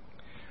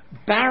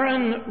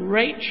 Barren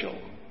Rachel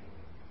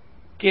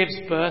gives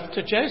birth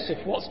to Joseph.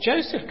 What's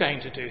Joseph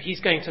going to do?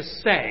 He's going to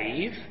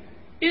save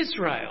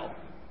Israel.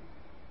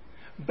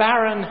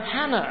 Barren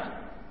Hannah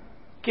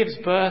gives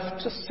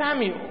birth to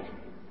Samuel.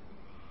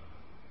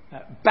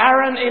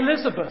 Barren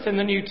Elizabeth in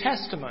the New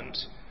Testament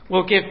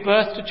will give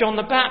birth to John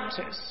the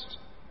Baptist.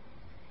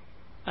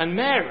 And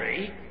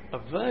Mary, a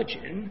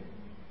virgin,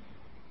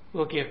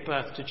 will give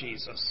birth to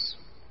Jesus.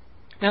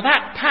 Now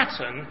that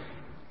pattern,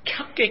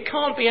 it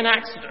can't be an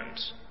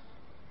accident.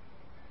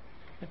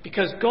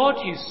 Because God,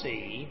 you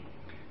see,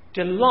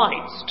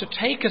 delights to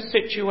take a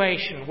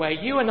situation where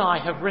you and I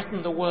have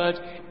written the word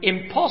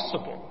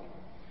impossible,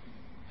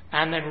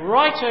 and then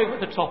right over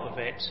the top of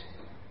it,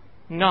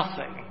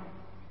 nothing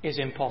is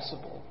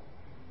impossible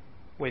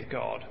with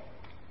God.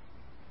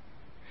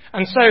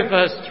 And so,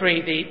 verse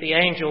 3, the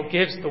angel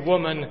gives the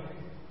woman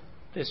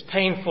this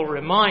painful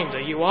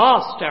reminder, you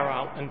are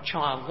sterile and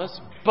childless,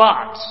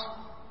 but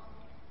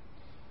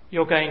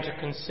you're going to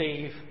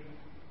conceive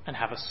and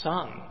have a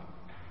son.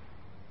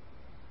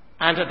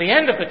 And at the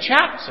end of the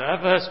chapter,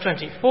 verse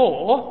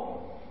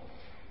 24,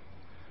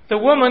 the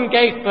woman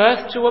gave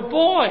birth to a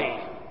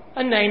boy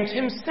and named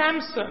him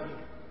Samson.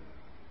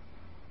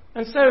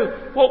 And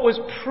so what was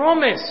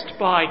promised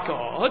by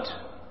God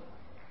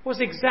was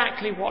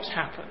exactly what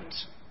happened.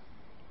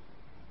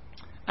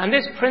 And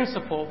this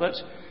principle that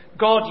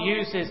God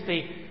uses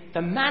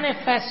the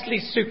manifestly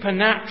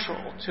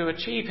supernatural to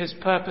achieve his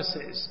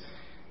purposes,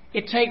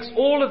 it takes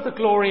all of the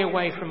glory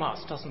away from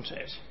us, doesn't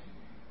it?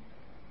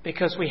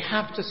 Because we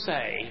have to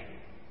say,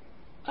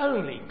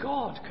 only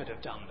God could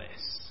have done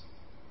this.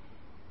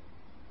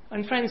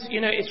 And friends,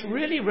 it's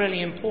really,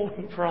 really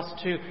important for us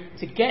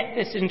to get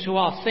this into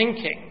our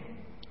thinking.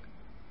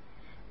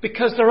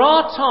 Because there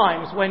are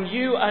times when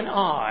you and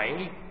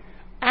I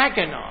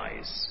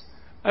agonize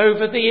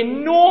over the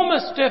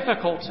enormous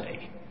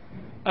difficulty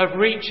of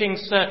reaching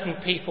certain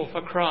people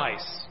for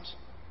Christ.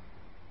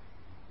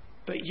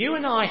 But you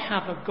and I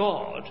have a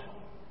God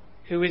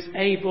who is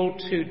able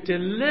to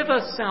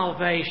deliver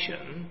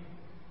salvation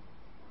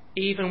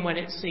even when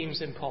it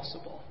seems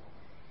impossible.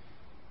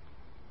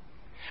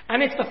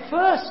 And if the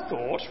first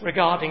thought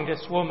regarding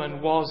this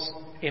woman was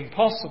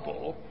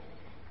impossible,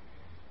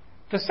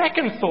 the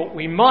second thought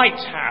we might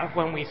have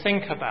when we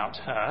think about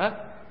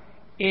her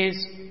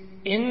is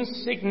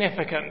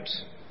insignificant.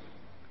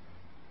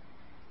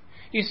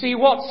 You see,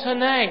 what's her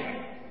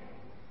name?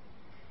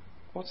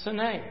 What's her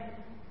name?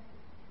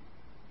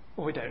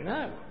 Well, we don't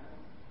know.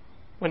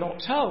 We're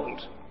not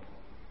told.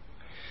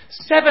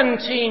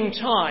 17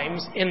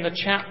 times in the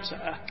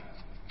chapter,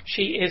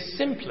 she is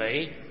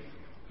simply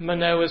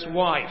Manoah's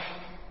wife,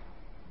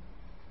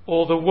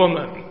 or the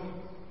woman.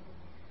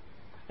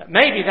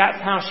 Maybe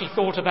that's how she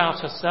thought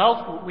about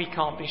herself, but we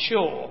can't be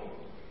sure.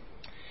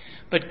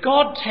 But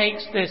God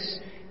takes this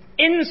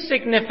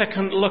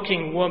insignificant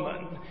looking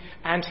woman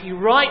and he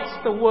writes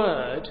the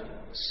word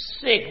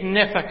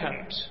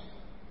significant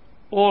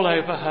all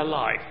over her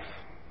life.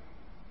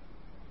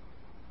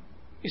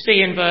 You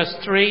see, in verse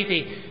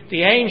 3,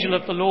 the angel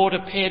of the Lord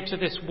appeared to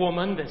this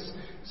woman, this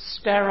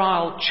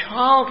sterile,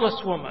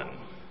 childless woman.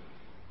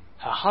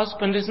 Her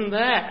husband isn't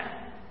there.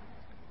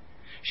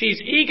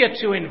 She's eager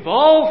to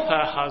involve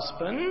her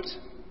husband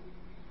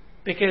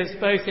because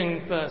both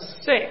in verse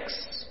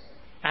 6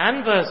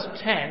 and verse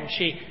 10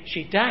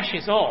 she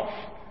dashes off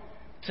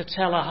to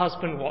tell her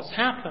husband what's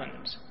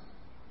happened.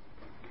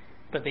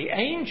 But the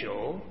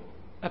angel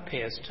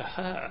appears to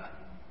her.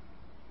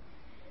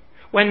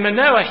 When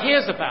Manoah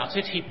hears about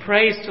it, he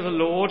prays to the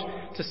Lord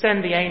to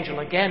send the angel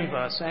again,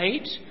 verse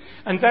 8.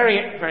 And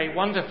very, very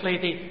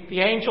wonderfully, the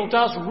angel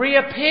does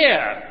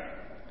reappear.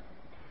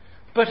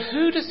 But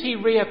who does he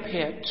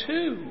reappear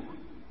to?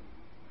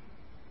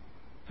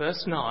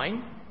 Verse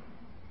 9.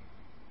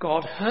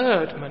 God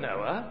heard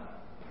Manoah,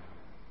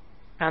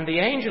 and the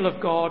angel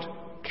of God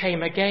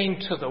came again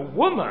to the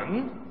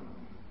woman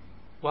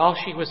while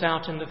she was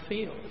out in the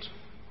field.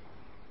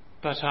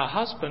 But her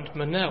husband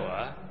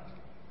Manoah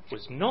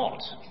was not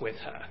with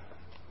her.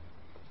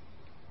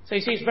 So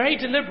you see, it's very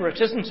deliberate,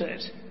 isn't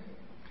it?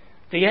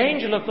 The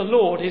angel of the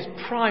Lord is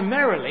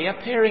primarily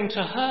appearing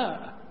to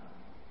her.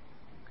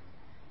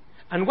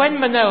 And when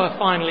Manoah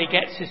finally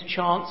gets his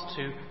chance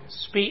to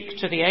speak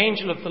to the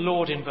angel of the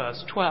Lord in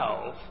verse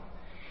 12,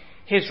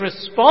 his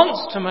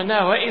response to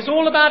Manoah is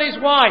all about his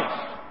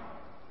wife.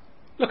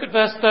 Look at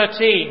verse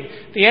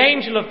 13. The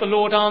angel of the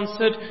Lord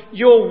answered,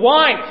 "Your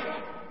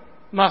wife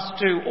must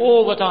do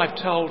all that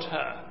I've told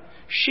her.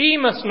 She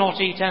must not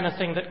eat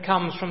anything that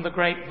comes from the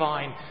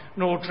grapevine,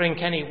 nor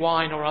drink any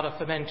wine or other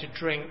fermented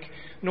drink,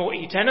 nor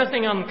eat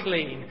anything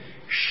unclean.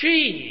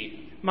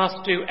 She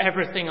must do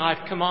everything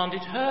I've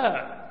commanded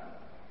her."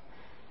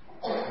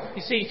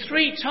 You see,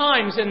 3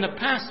 times in the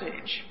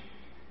passage,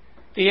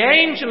 the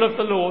angel of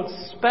the Lord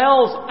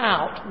spells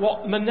out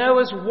what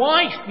Manoah's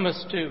wife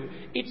must do.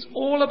 It's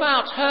all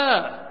about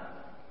her.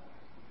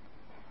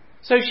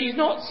 So she's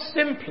not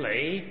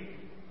simply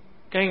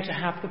going to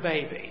have the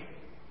baby.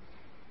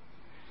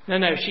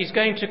 No, she's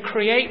going to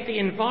create the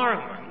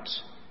environment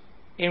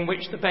in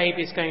which the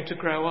baby is going to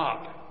grow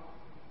up.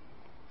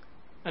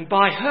 And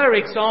by her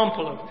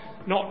example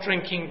of not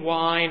drinking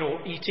wine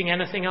or eating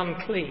anything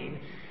unclean,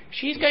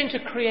 she's going to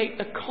create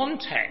the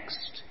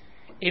context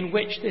in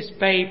which this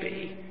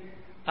baby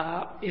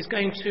is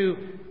going to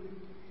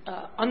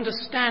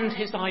understand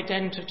his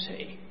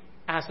identity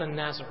as a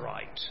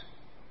Nazirite.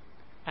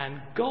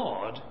 And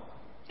God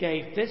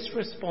gave this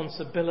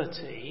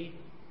responsibility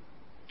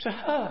to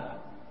her.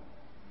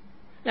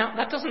 Now,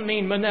 that doesn't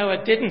mean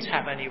Manoah didn't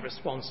have any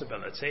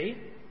responsibility,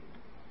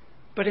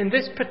 but in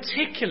this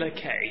particular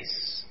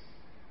case,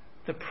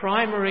 the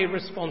primary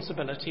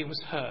responsibility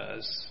was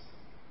hers.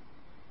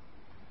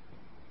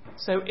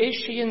 So is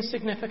she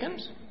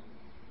insignificant?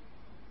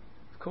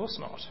 Of course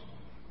not.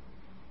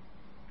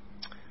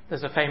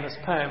 There's a famous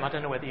poem, I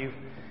don't know whether you've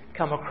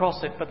come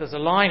across it, but there's a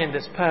line in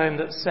this poem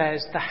that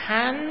says, "The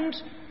hand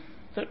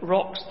that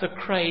rocks the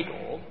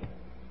cradle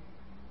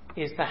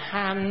is the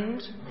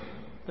hand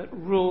that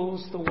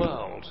rules the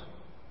world."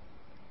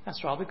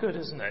 That's rather good,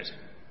 isn't it?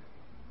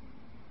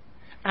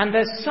 And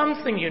there's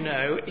something,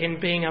 in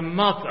being a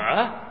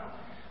mother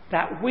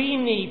that we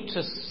need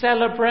to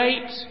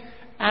celebrate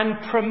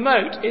and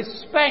promote,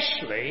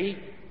 especially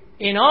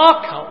in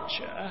our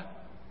culture,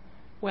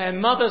 where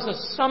mothers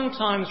are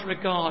sometimes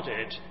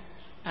regarded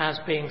as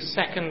being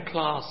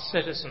second-class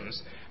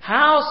citizens.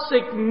 How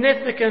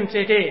significant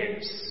it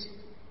is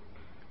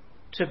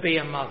to be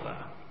a mother.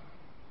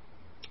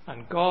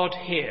 And God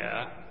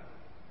here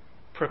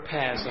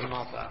prepares a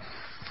mother.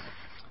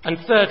 And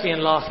thirdly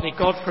and lastly,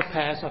 God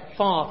prepares a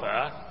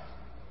father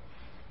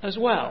as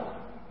well.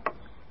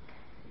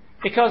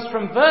 Because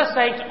from verse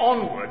 8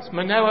 onwards,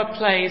 Manoah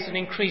plays an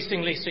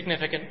increasingly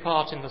significant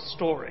part in the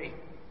story.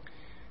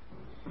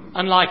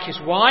 Unlike his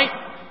wife,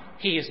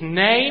 he is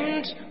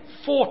named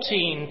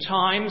 14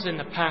 times in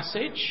the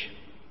passage.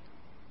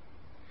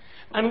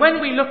 And when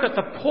we look at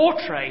the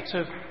portrait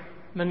of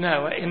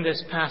Manoah in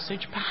this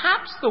passage,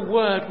 perhaps the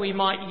word we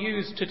might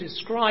use to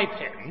describe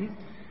him,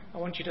 I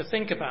want you to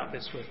think about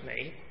this with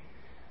me,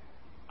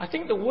 I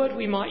think the word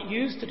we might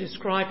use to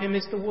describe him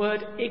is the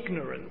word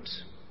ignorant.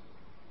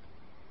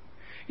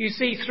 You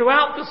see,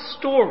 throughout the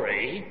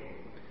story,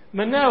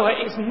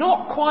 Manoah is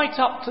not quite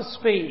up to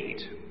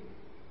speed.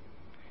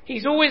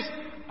 He's always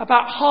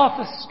about half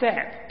a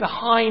step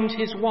behind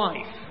his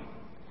wife.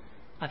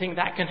 I think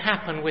that can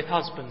happen with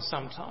husbands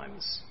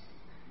sometimes.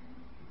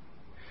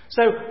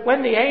 So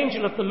when the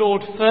angel of the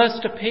Lord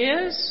first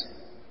appears,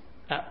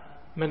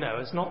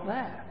 Manoah's not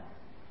there.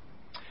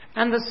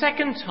 And the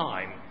second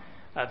time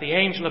the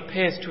angel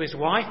appears to his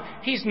wife,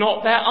 he's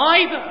not there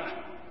either,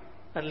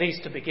 at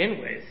least to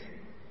begin with.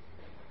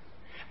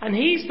 And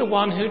he's the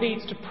one who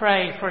needs to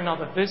pray for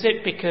another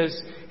visit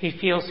because he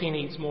feels he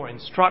needs more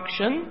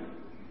instruction.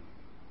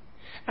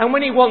 And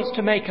when he wants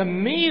to make a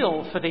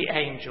meal for the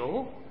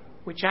angel,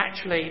 which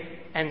actually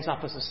ends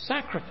up as a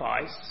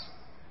sacrifice,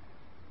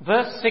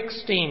 verse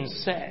 16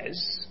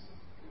 says,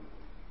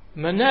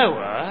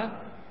 Manoah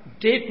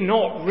did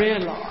not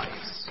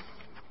realize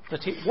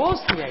that it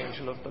was the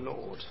angel of the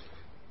Lord.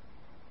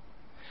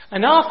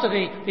 And after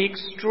the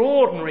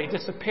extraordinary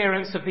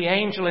disappearance of the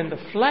angel in the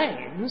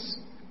flames,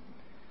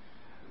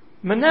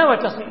 Manoah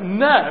doesn't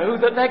know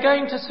that they're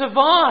going to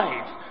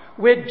survive.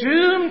 We're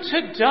doomed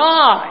to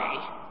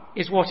die,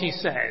 is what he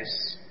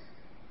says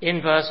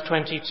in verse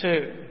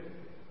 22.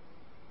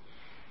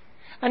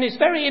 And it's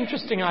very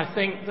interesting, I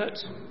think, that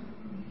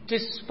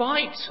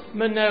despite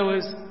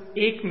Manoah's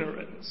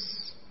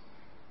ignorance,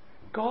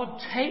 God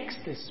takes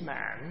this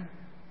man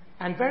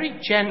and very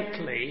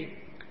gently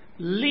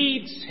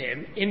leads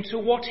him into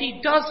what he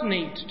does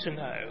need to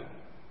know.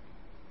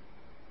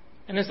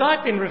 And as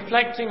I've been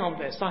reflecting on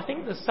this, I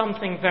think there's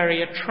something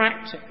very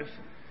attractive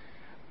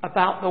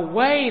about the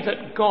way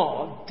that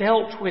God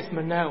dealt with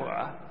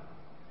Manoah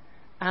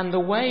and the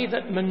way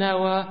that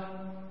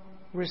Manoah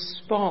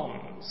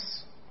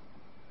responds.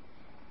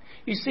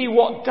 You see,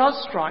 what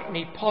does strike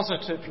me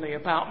positively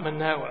about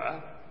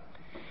Manoah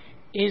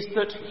is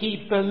that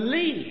he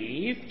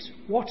believed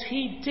what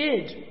he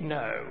did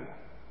know.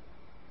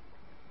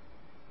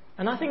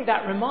 And I think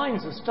that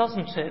reminds us,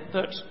 doesn't it,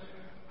 that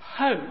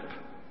hope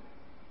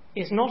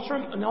is not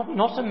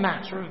a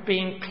matter of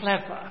being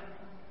clever.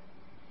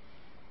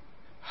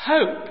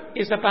 Hope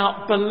is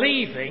about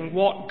believing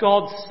what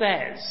God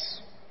says.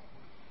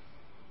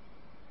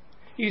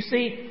 You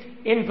see,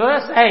 in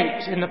verse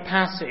 8 in the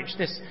passage,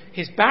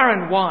 his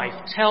barren wife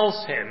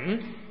tells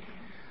him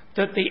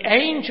that the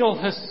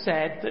angel has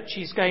said that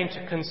she's going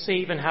to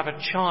conceive and have a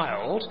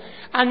child,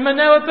 and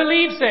Manoah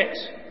believes it.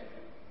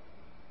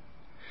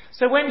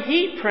 So when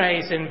he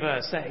prays in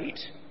verse 8,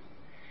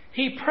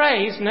 he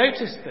prays,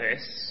 notice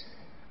this,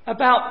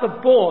 about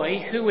the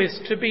boy who is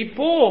to be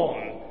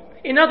born.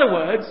 In other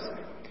words,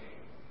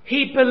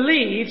 he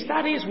believes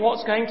that is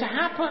what's going to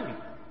happen.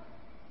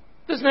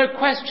 There's no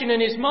question in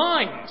his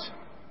mind.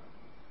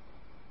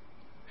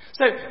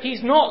 So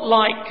he's not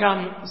like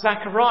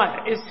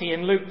Zechariah, is he,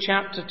 in Luke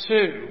chapter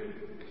 2,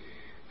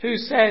 who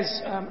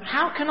says,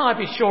 how can I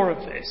be sure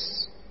of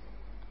this?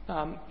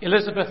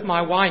 Elizabeth,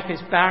 my wife,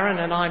 is barren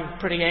and I'm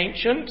pretty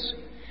ancient.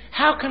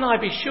 How can I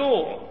be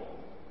sure?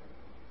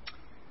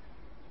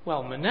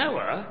 Well,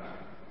 Manoah,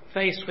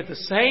 faced with the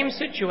same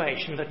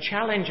situation, the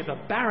challenge of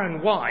a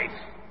barren wife,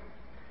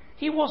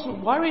 he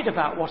wasn't worried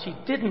about what he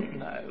didn't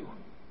know.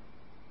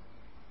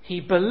 He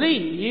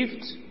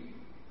believed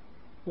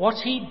what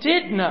he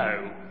did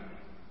know.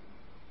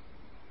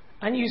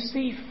 And you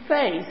see,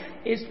 faith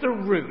is the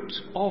root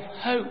of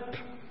hope.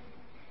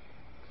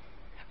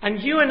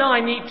 And you and I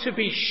need to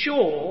be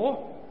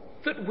sure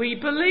that we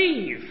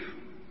believe.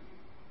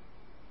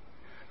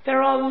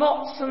 There are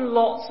lots and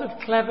lots of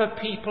clever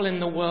people in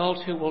the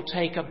world who will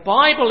take a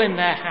Bible in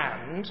their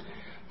hand.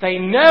 They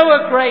know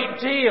a great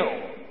deal,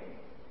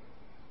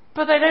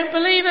 but they don't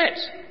believe it.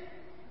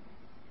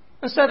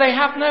 And so they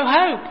have no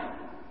hope.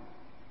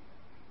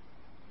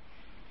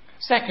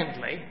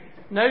 Secondly,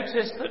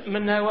 notice that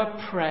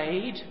Manoah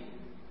prayed,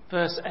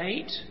 verse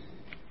 8.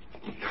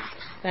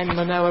 Then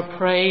Manoah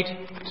prayed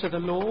to the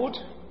Lord,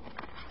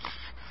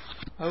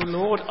 O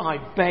Lord, I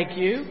beg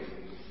you,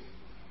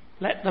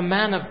 let the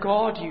man of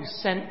God you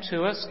sent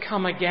to us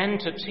come again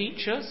to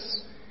teach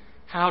us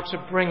how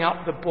to bring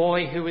up the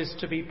boy who is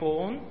to be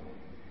born.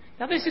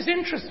 Now this is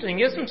interesting,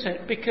 isn't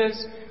it?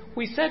 Because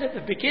we said at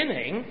the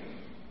beginning,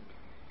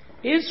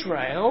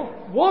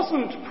 Israel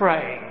wasn't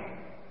praying,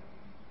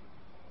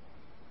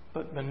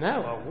 but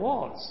Manoah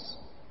was.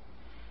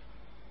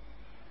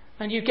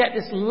 And you get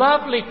this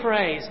lovely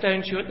phrase,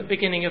 don't you, at the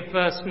beginning of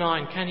verse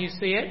 9. Can you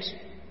see it?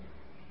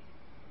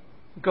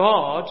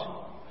 God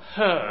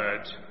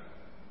heard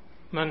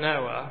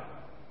Manoah.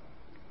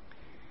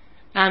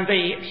 And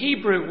the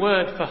Hebrew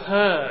word for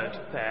heard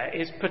there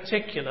is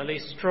particularly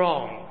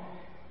strong.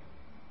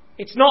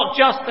 It's not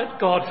just that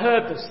God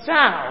heard the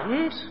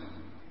sound.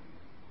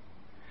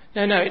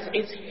 No,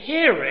 it's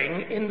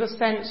hearing in the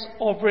sense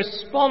of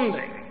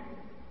responding.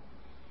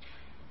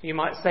 You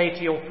might say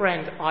to your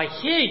friend, I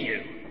hear you.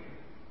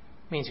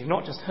 It means you've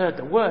not just heard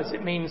the words,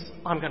 it means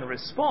I'm going to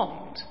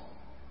respond.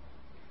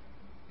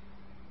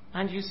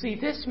 And you see,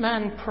 this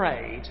man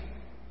prayed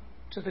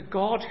to the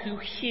God who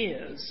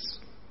hears.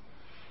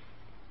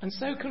 And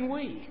so can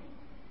we.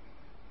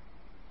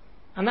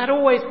 And that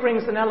always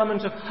brings an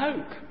element of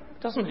hope,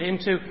 doesn't it,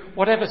 into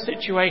whatever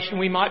situation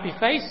we might be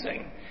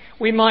facing.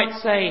 We might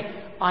say,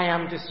 I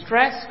am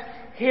distressed.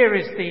 Here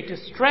is the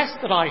distress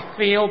that I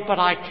feel, but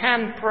I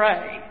can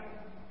pray.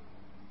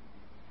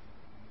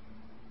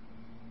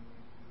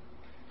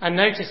 And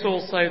notice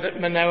also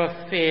that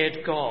Manoah feared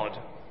God.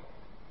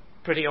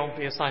 Pretty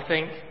obvious, I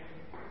think.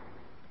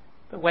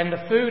 But when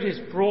the food is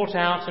brought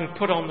out and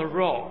put on the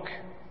rock,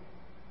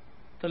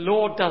 the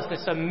Lord does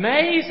this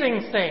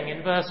amazing thing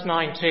in verse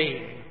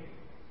 19.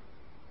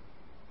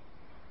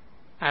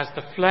 As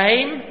the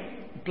flame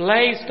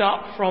blazed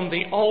up from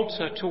the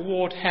altar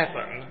toward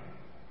heaven,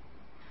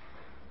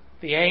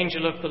 the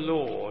angel of the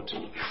Lord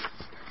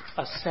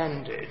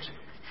ascended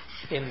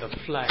in the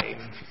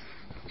flame.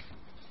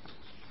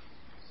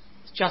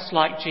 It's just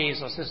like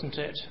Jesus, isn't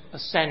it?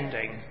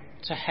 Ascending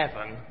to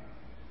heaven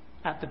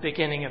at the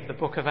beginning of the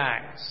book of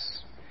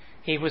Acts.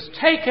 He was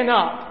taken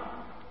up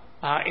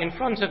in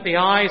front of the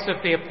eyes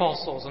of the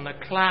apostles, and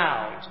a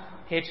cloud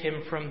hid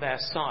him from their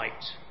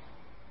sight.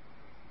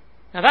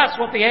 Now that's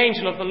what the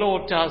angel of the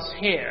Lord does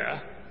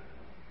here.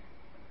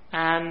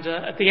 And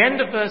at the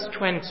end of verse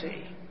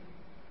 20,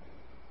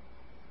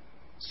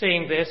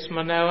 seeing this,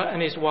 Manoah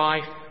and his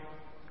wife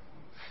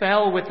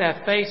fell with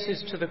their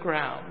faces to the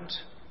ground.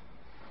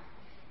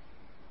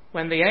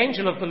 When the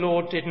angel of the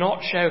Lord did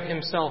not show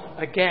himself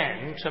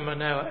again to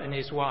Manoah and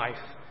his wife,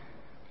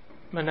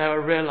 Manoah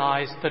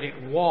realized that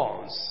it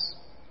was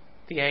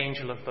the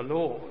angel of the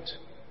Lord.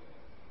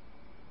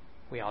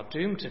 "We are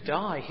doomed to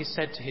die," he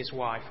said to his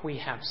wife. "We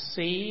have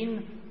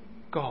seen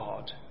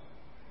God."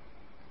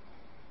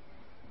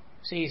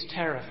 See, he's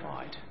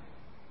terrified.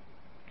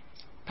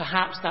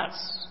 Perhaps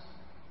that's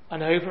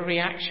an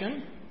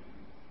overreaction.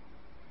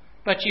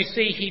 But you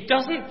see, he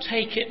doesn't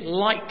take it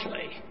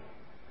lightly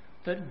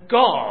that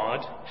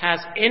God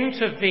has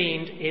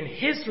intervened in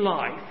his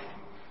life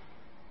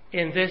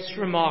in this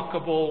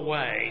remarkable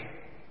way.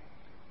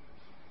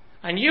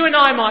 And you and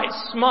I might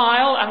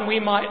smile and we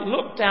might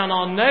look down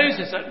our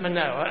noses at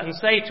Manoah and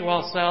say to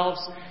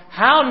ourselves,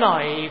 how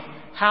naive,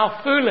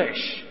 how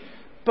foolish.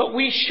 But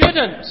we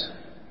shouldn't.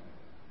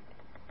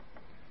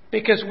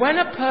 Because when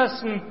a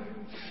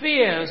person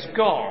fears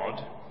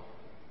God,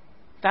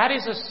 that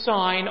is a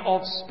sign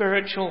of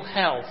spiritual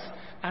health.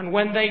 And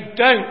when they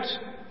don't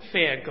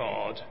fear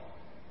God,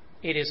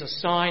 it is a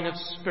sign of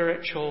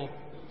spiritual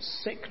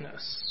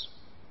sickness.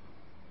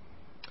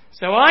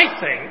 So I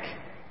think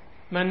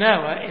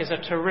Manoah is a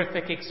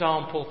terrific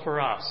example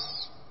for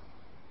us.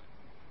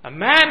 A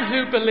man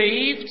who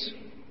believed,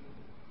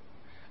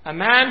 a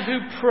man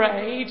who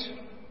prayed,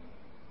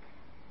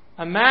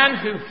 a man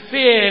who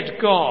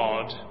feared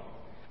God,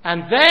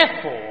 and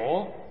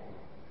therefore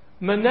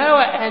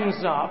Manoah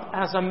ends up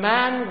as a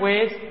man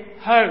with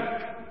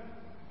hope,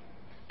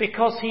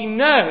 because he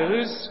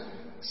knows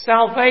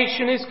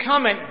salvation is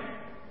coming.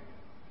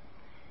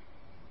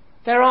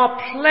 There are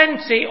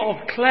plenty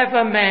of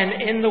clever men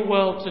in the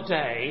world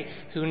today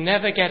who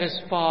never get as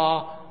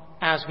far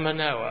as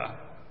Manoah.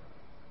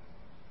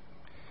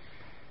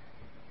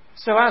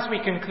 So as we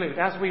conclude,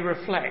 as we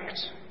reflect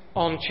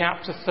on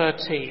chapter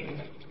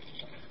 13,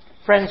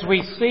 friends,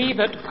 we see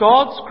that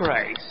God's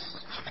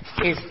grace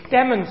is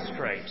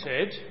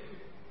demonstrated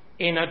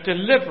in a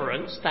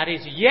deliverance that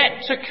is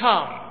yet to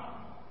come.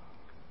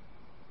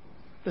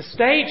 The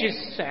stage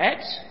is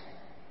set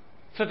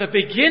for the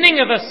beginning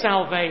of a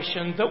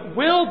salvation that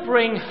will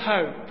bring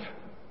hope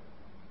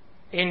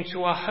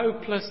into a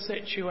hopeless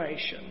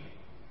situation.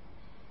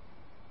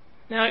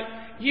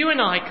 Now, you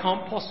and I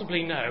can't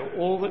possibly know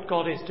all that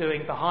God is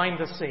doing behind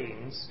the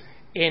scenes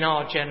in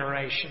our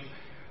generation.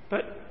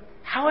 But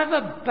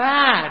however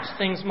bad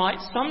things might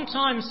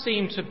sometimes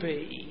seem to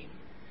be,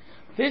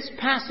 this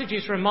passage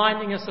is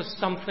reminding us of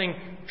something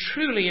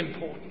truly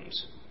important,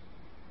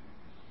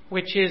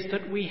 which is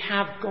that we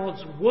have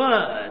God's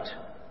word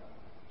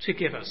to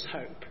give us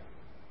hope.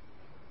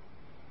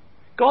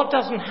 God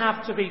doesn't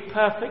have to be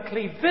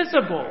perfectly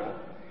visible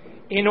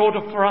in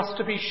order for us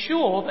to be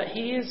sure that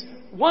he is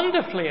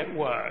wonderfully at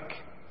work.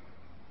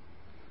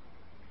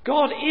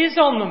 God is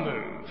on the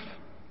move.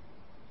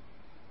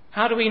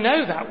 How do we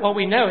know that? Well,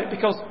 we know it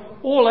because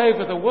all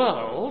over the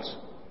world,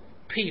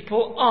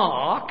 people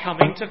are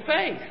coming to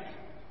faith.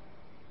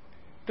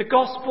 The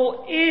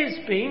gospel is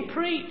being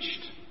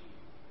preached.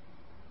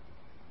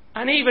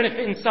 And even if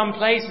in some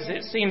places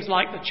it seems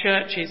like the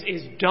church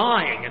is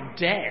dying and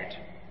dead,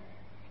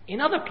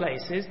 in other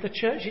places the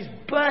church is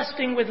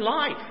bursting with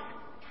life.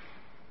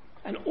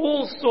 And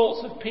all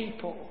sorts of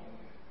people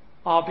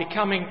are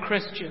becoming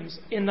Christians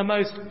in the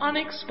most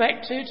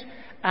unexpected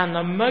and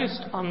the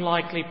most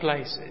unlikely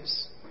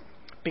places.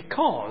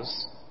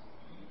 Because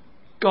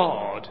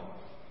God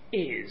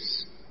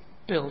is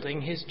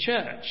building his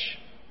church.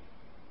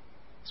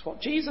 That's what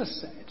Jesus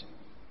said.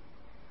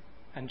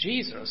 And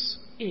Jesus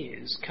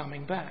is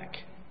coming back.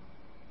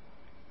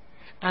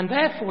 And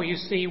therefore, you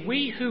see,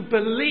 we who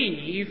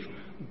believe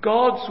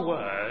God's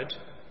word,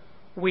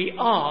 we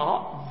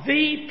are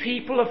the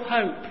people of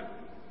hope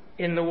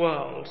in the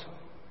world.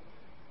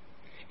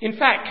 In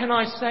fact, can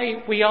I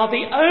say we are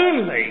the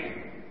only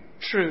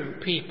true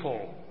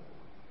people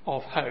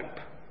of hope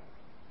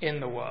in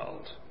the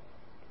world.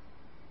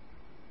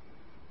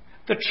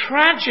 The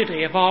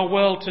tragedy of our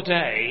world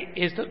today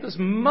is that there's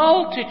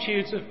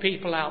multitudes of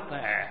people out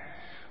there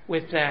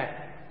with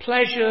their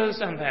pleasures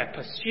and their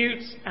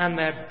pursuits and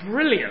their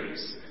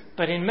brilliance,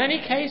 but in many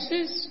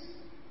cases,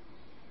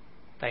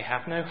 they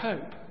have no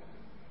hope.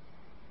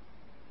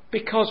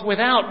 Because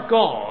without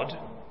God,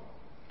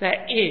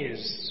 there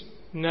is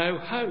no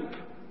hope.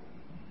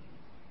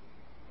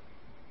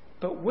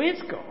 But with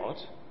God,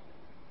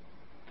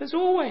 there's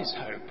always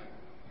hope.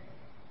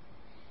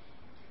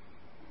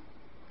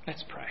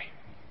 Let's pray.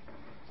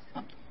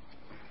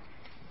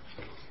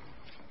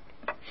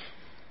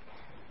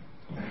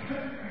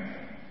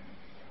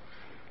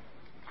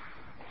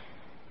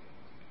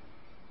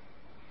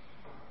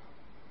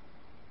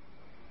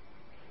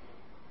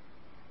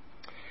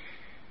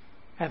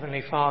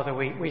 Heavenly Father,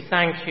 we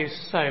thank you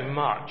so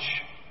much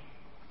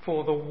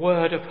for the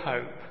word of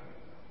hope.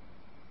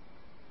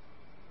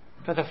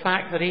 for the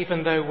fact that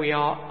even though we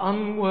are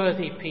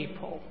unworthy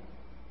people,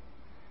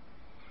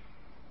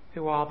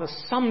 who are the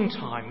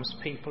sometimes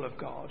people of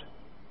God,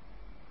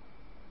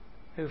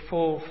 who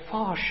fall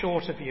far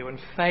short of you and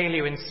fail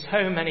you in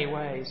so many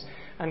ways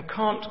and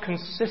can't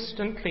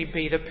consistently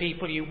be the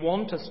people you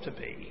want us to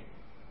be,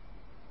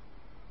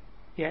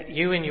 yet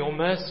you in your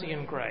mercy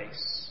and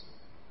grace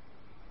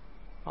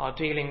are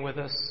dealing with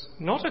us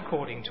not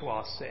according to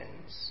our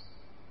sins,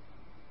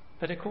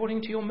 but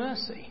according to your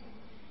mercy.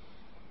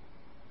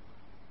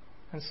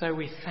 And so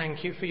we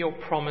thank you for your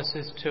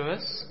promises to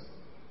us.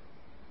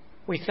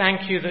 We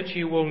thank you that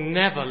you will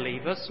never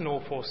leave us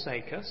nor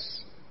forsake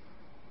us.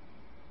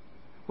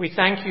 We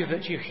thank you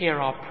that you hear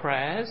our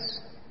prayers,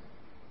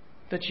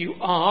 that you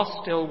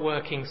are still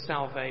working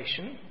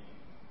salvation,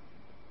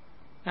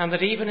 and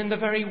that even in the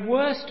very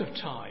worst of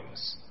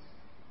times,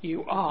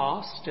 you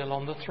are still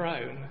on the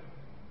throne.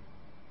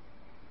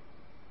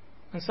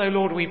 And so,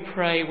 Lord, we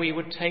pray we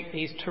would take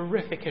these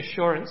terrific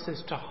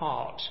assurances to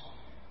heart,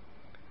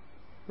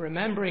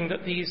 remembering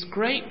that these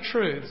great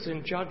truths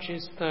in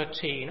Judges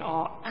 13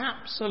 are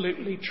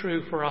absolutely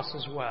true for us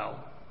as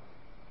well.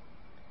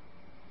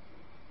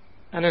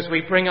 And as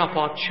we bring up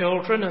our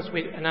children,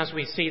 as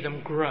we see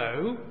them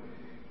grow,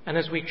 and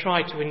as we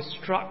try to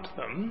instruct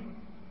them,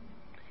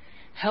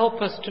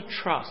 help us to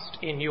trust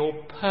in your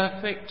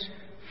perfect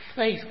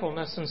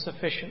faithfulness and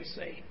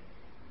sufficiency,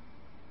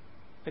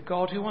 the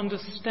God who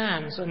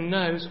understands and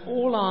knows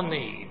all our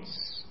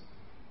needs.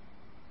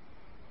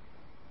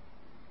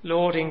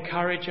 Lord,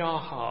 encourage our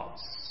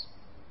hearts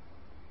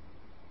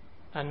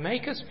and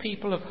make us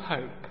people of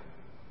hope,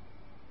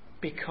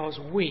 because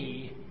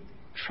we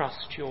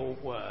trust your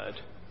word.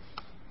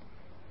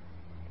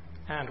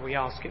 And we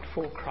ask it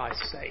for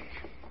Christ's sake.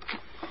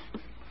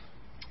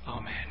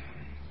 Amen.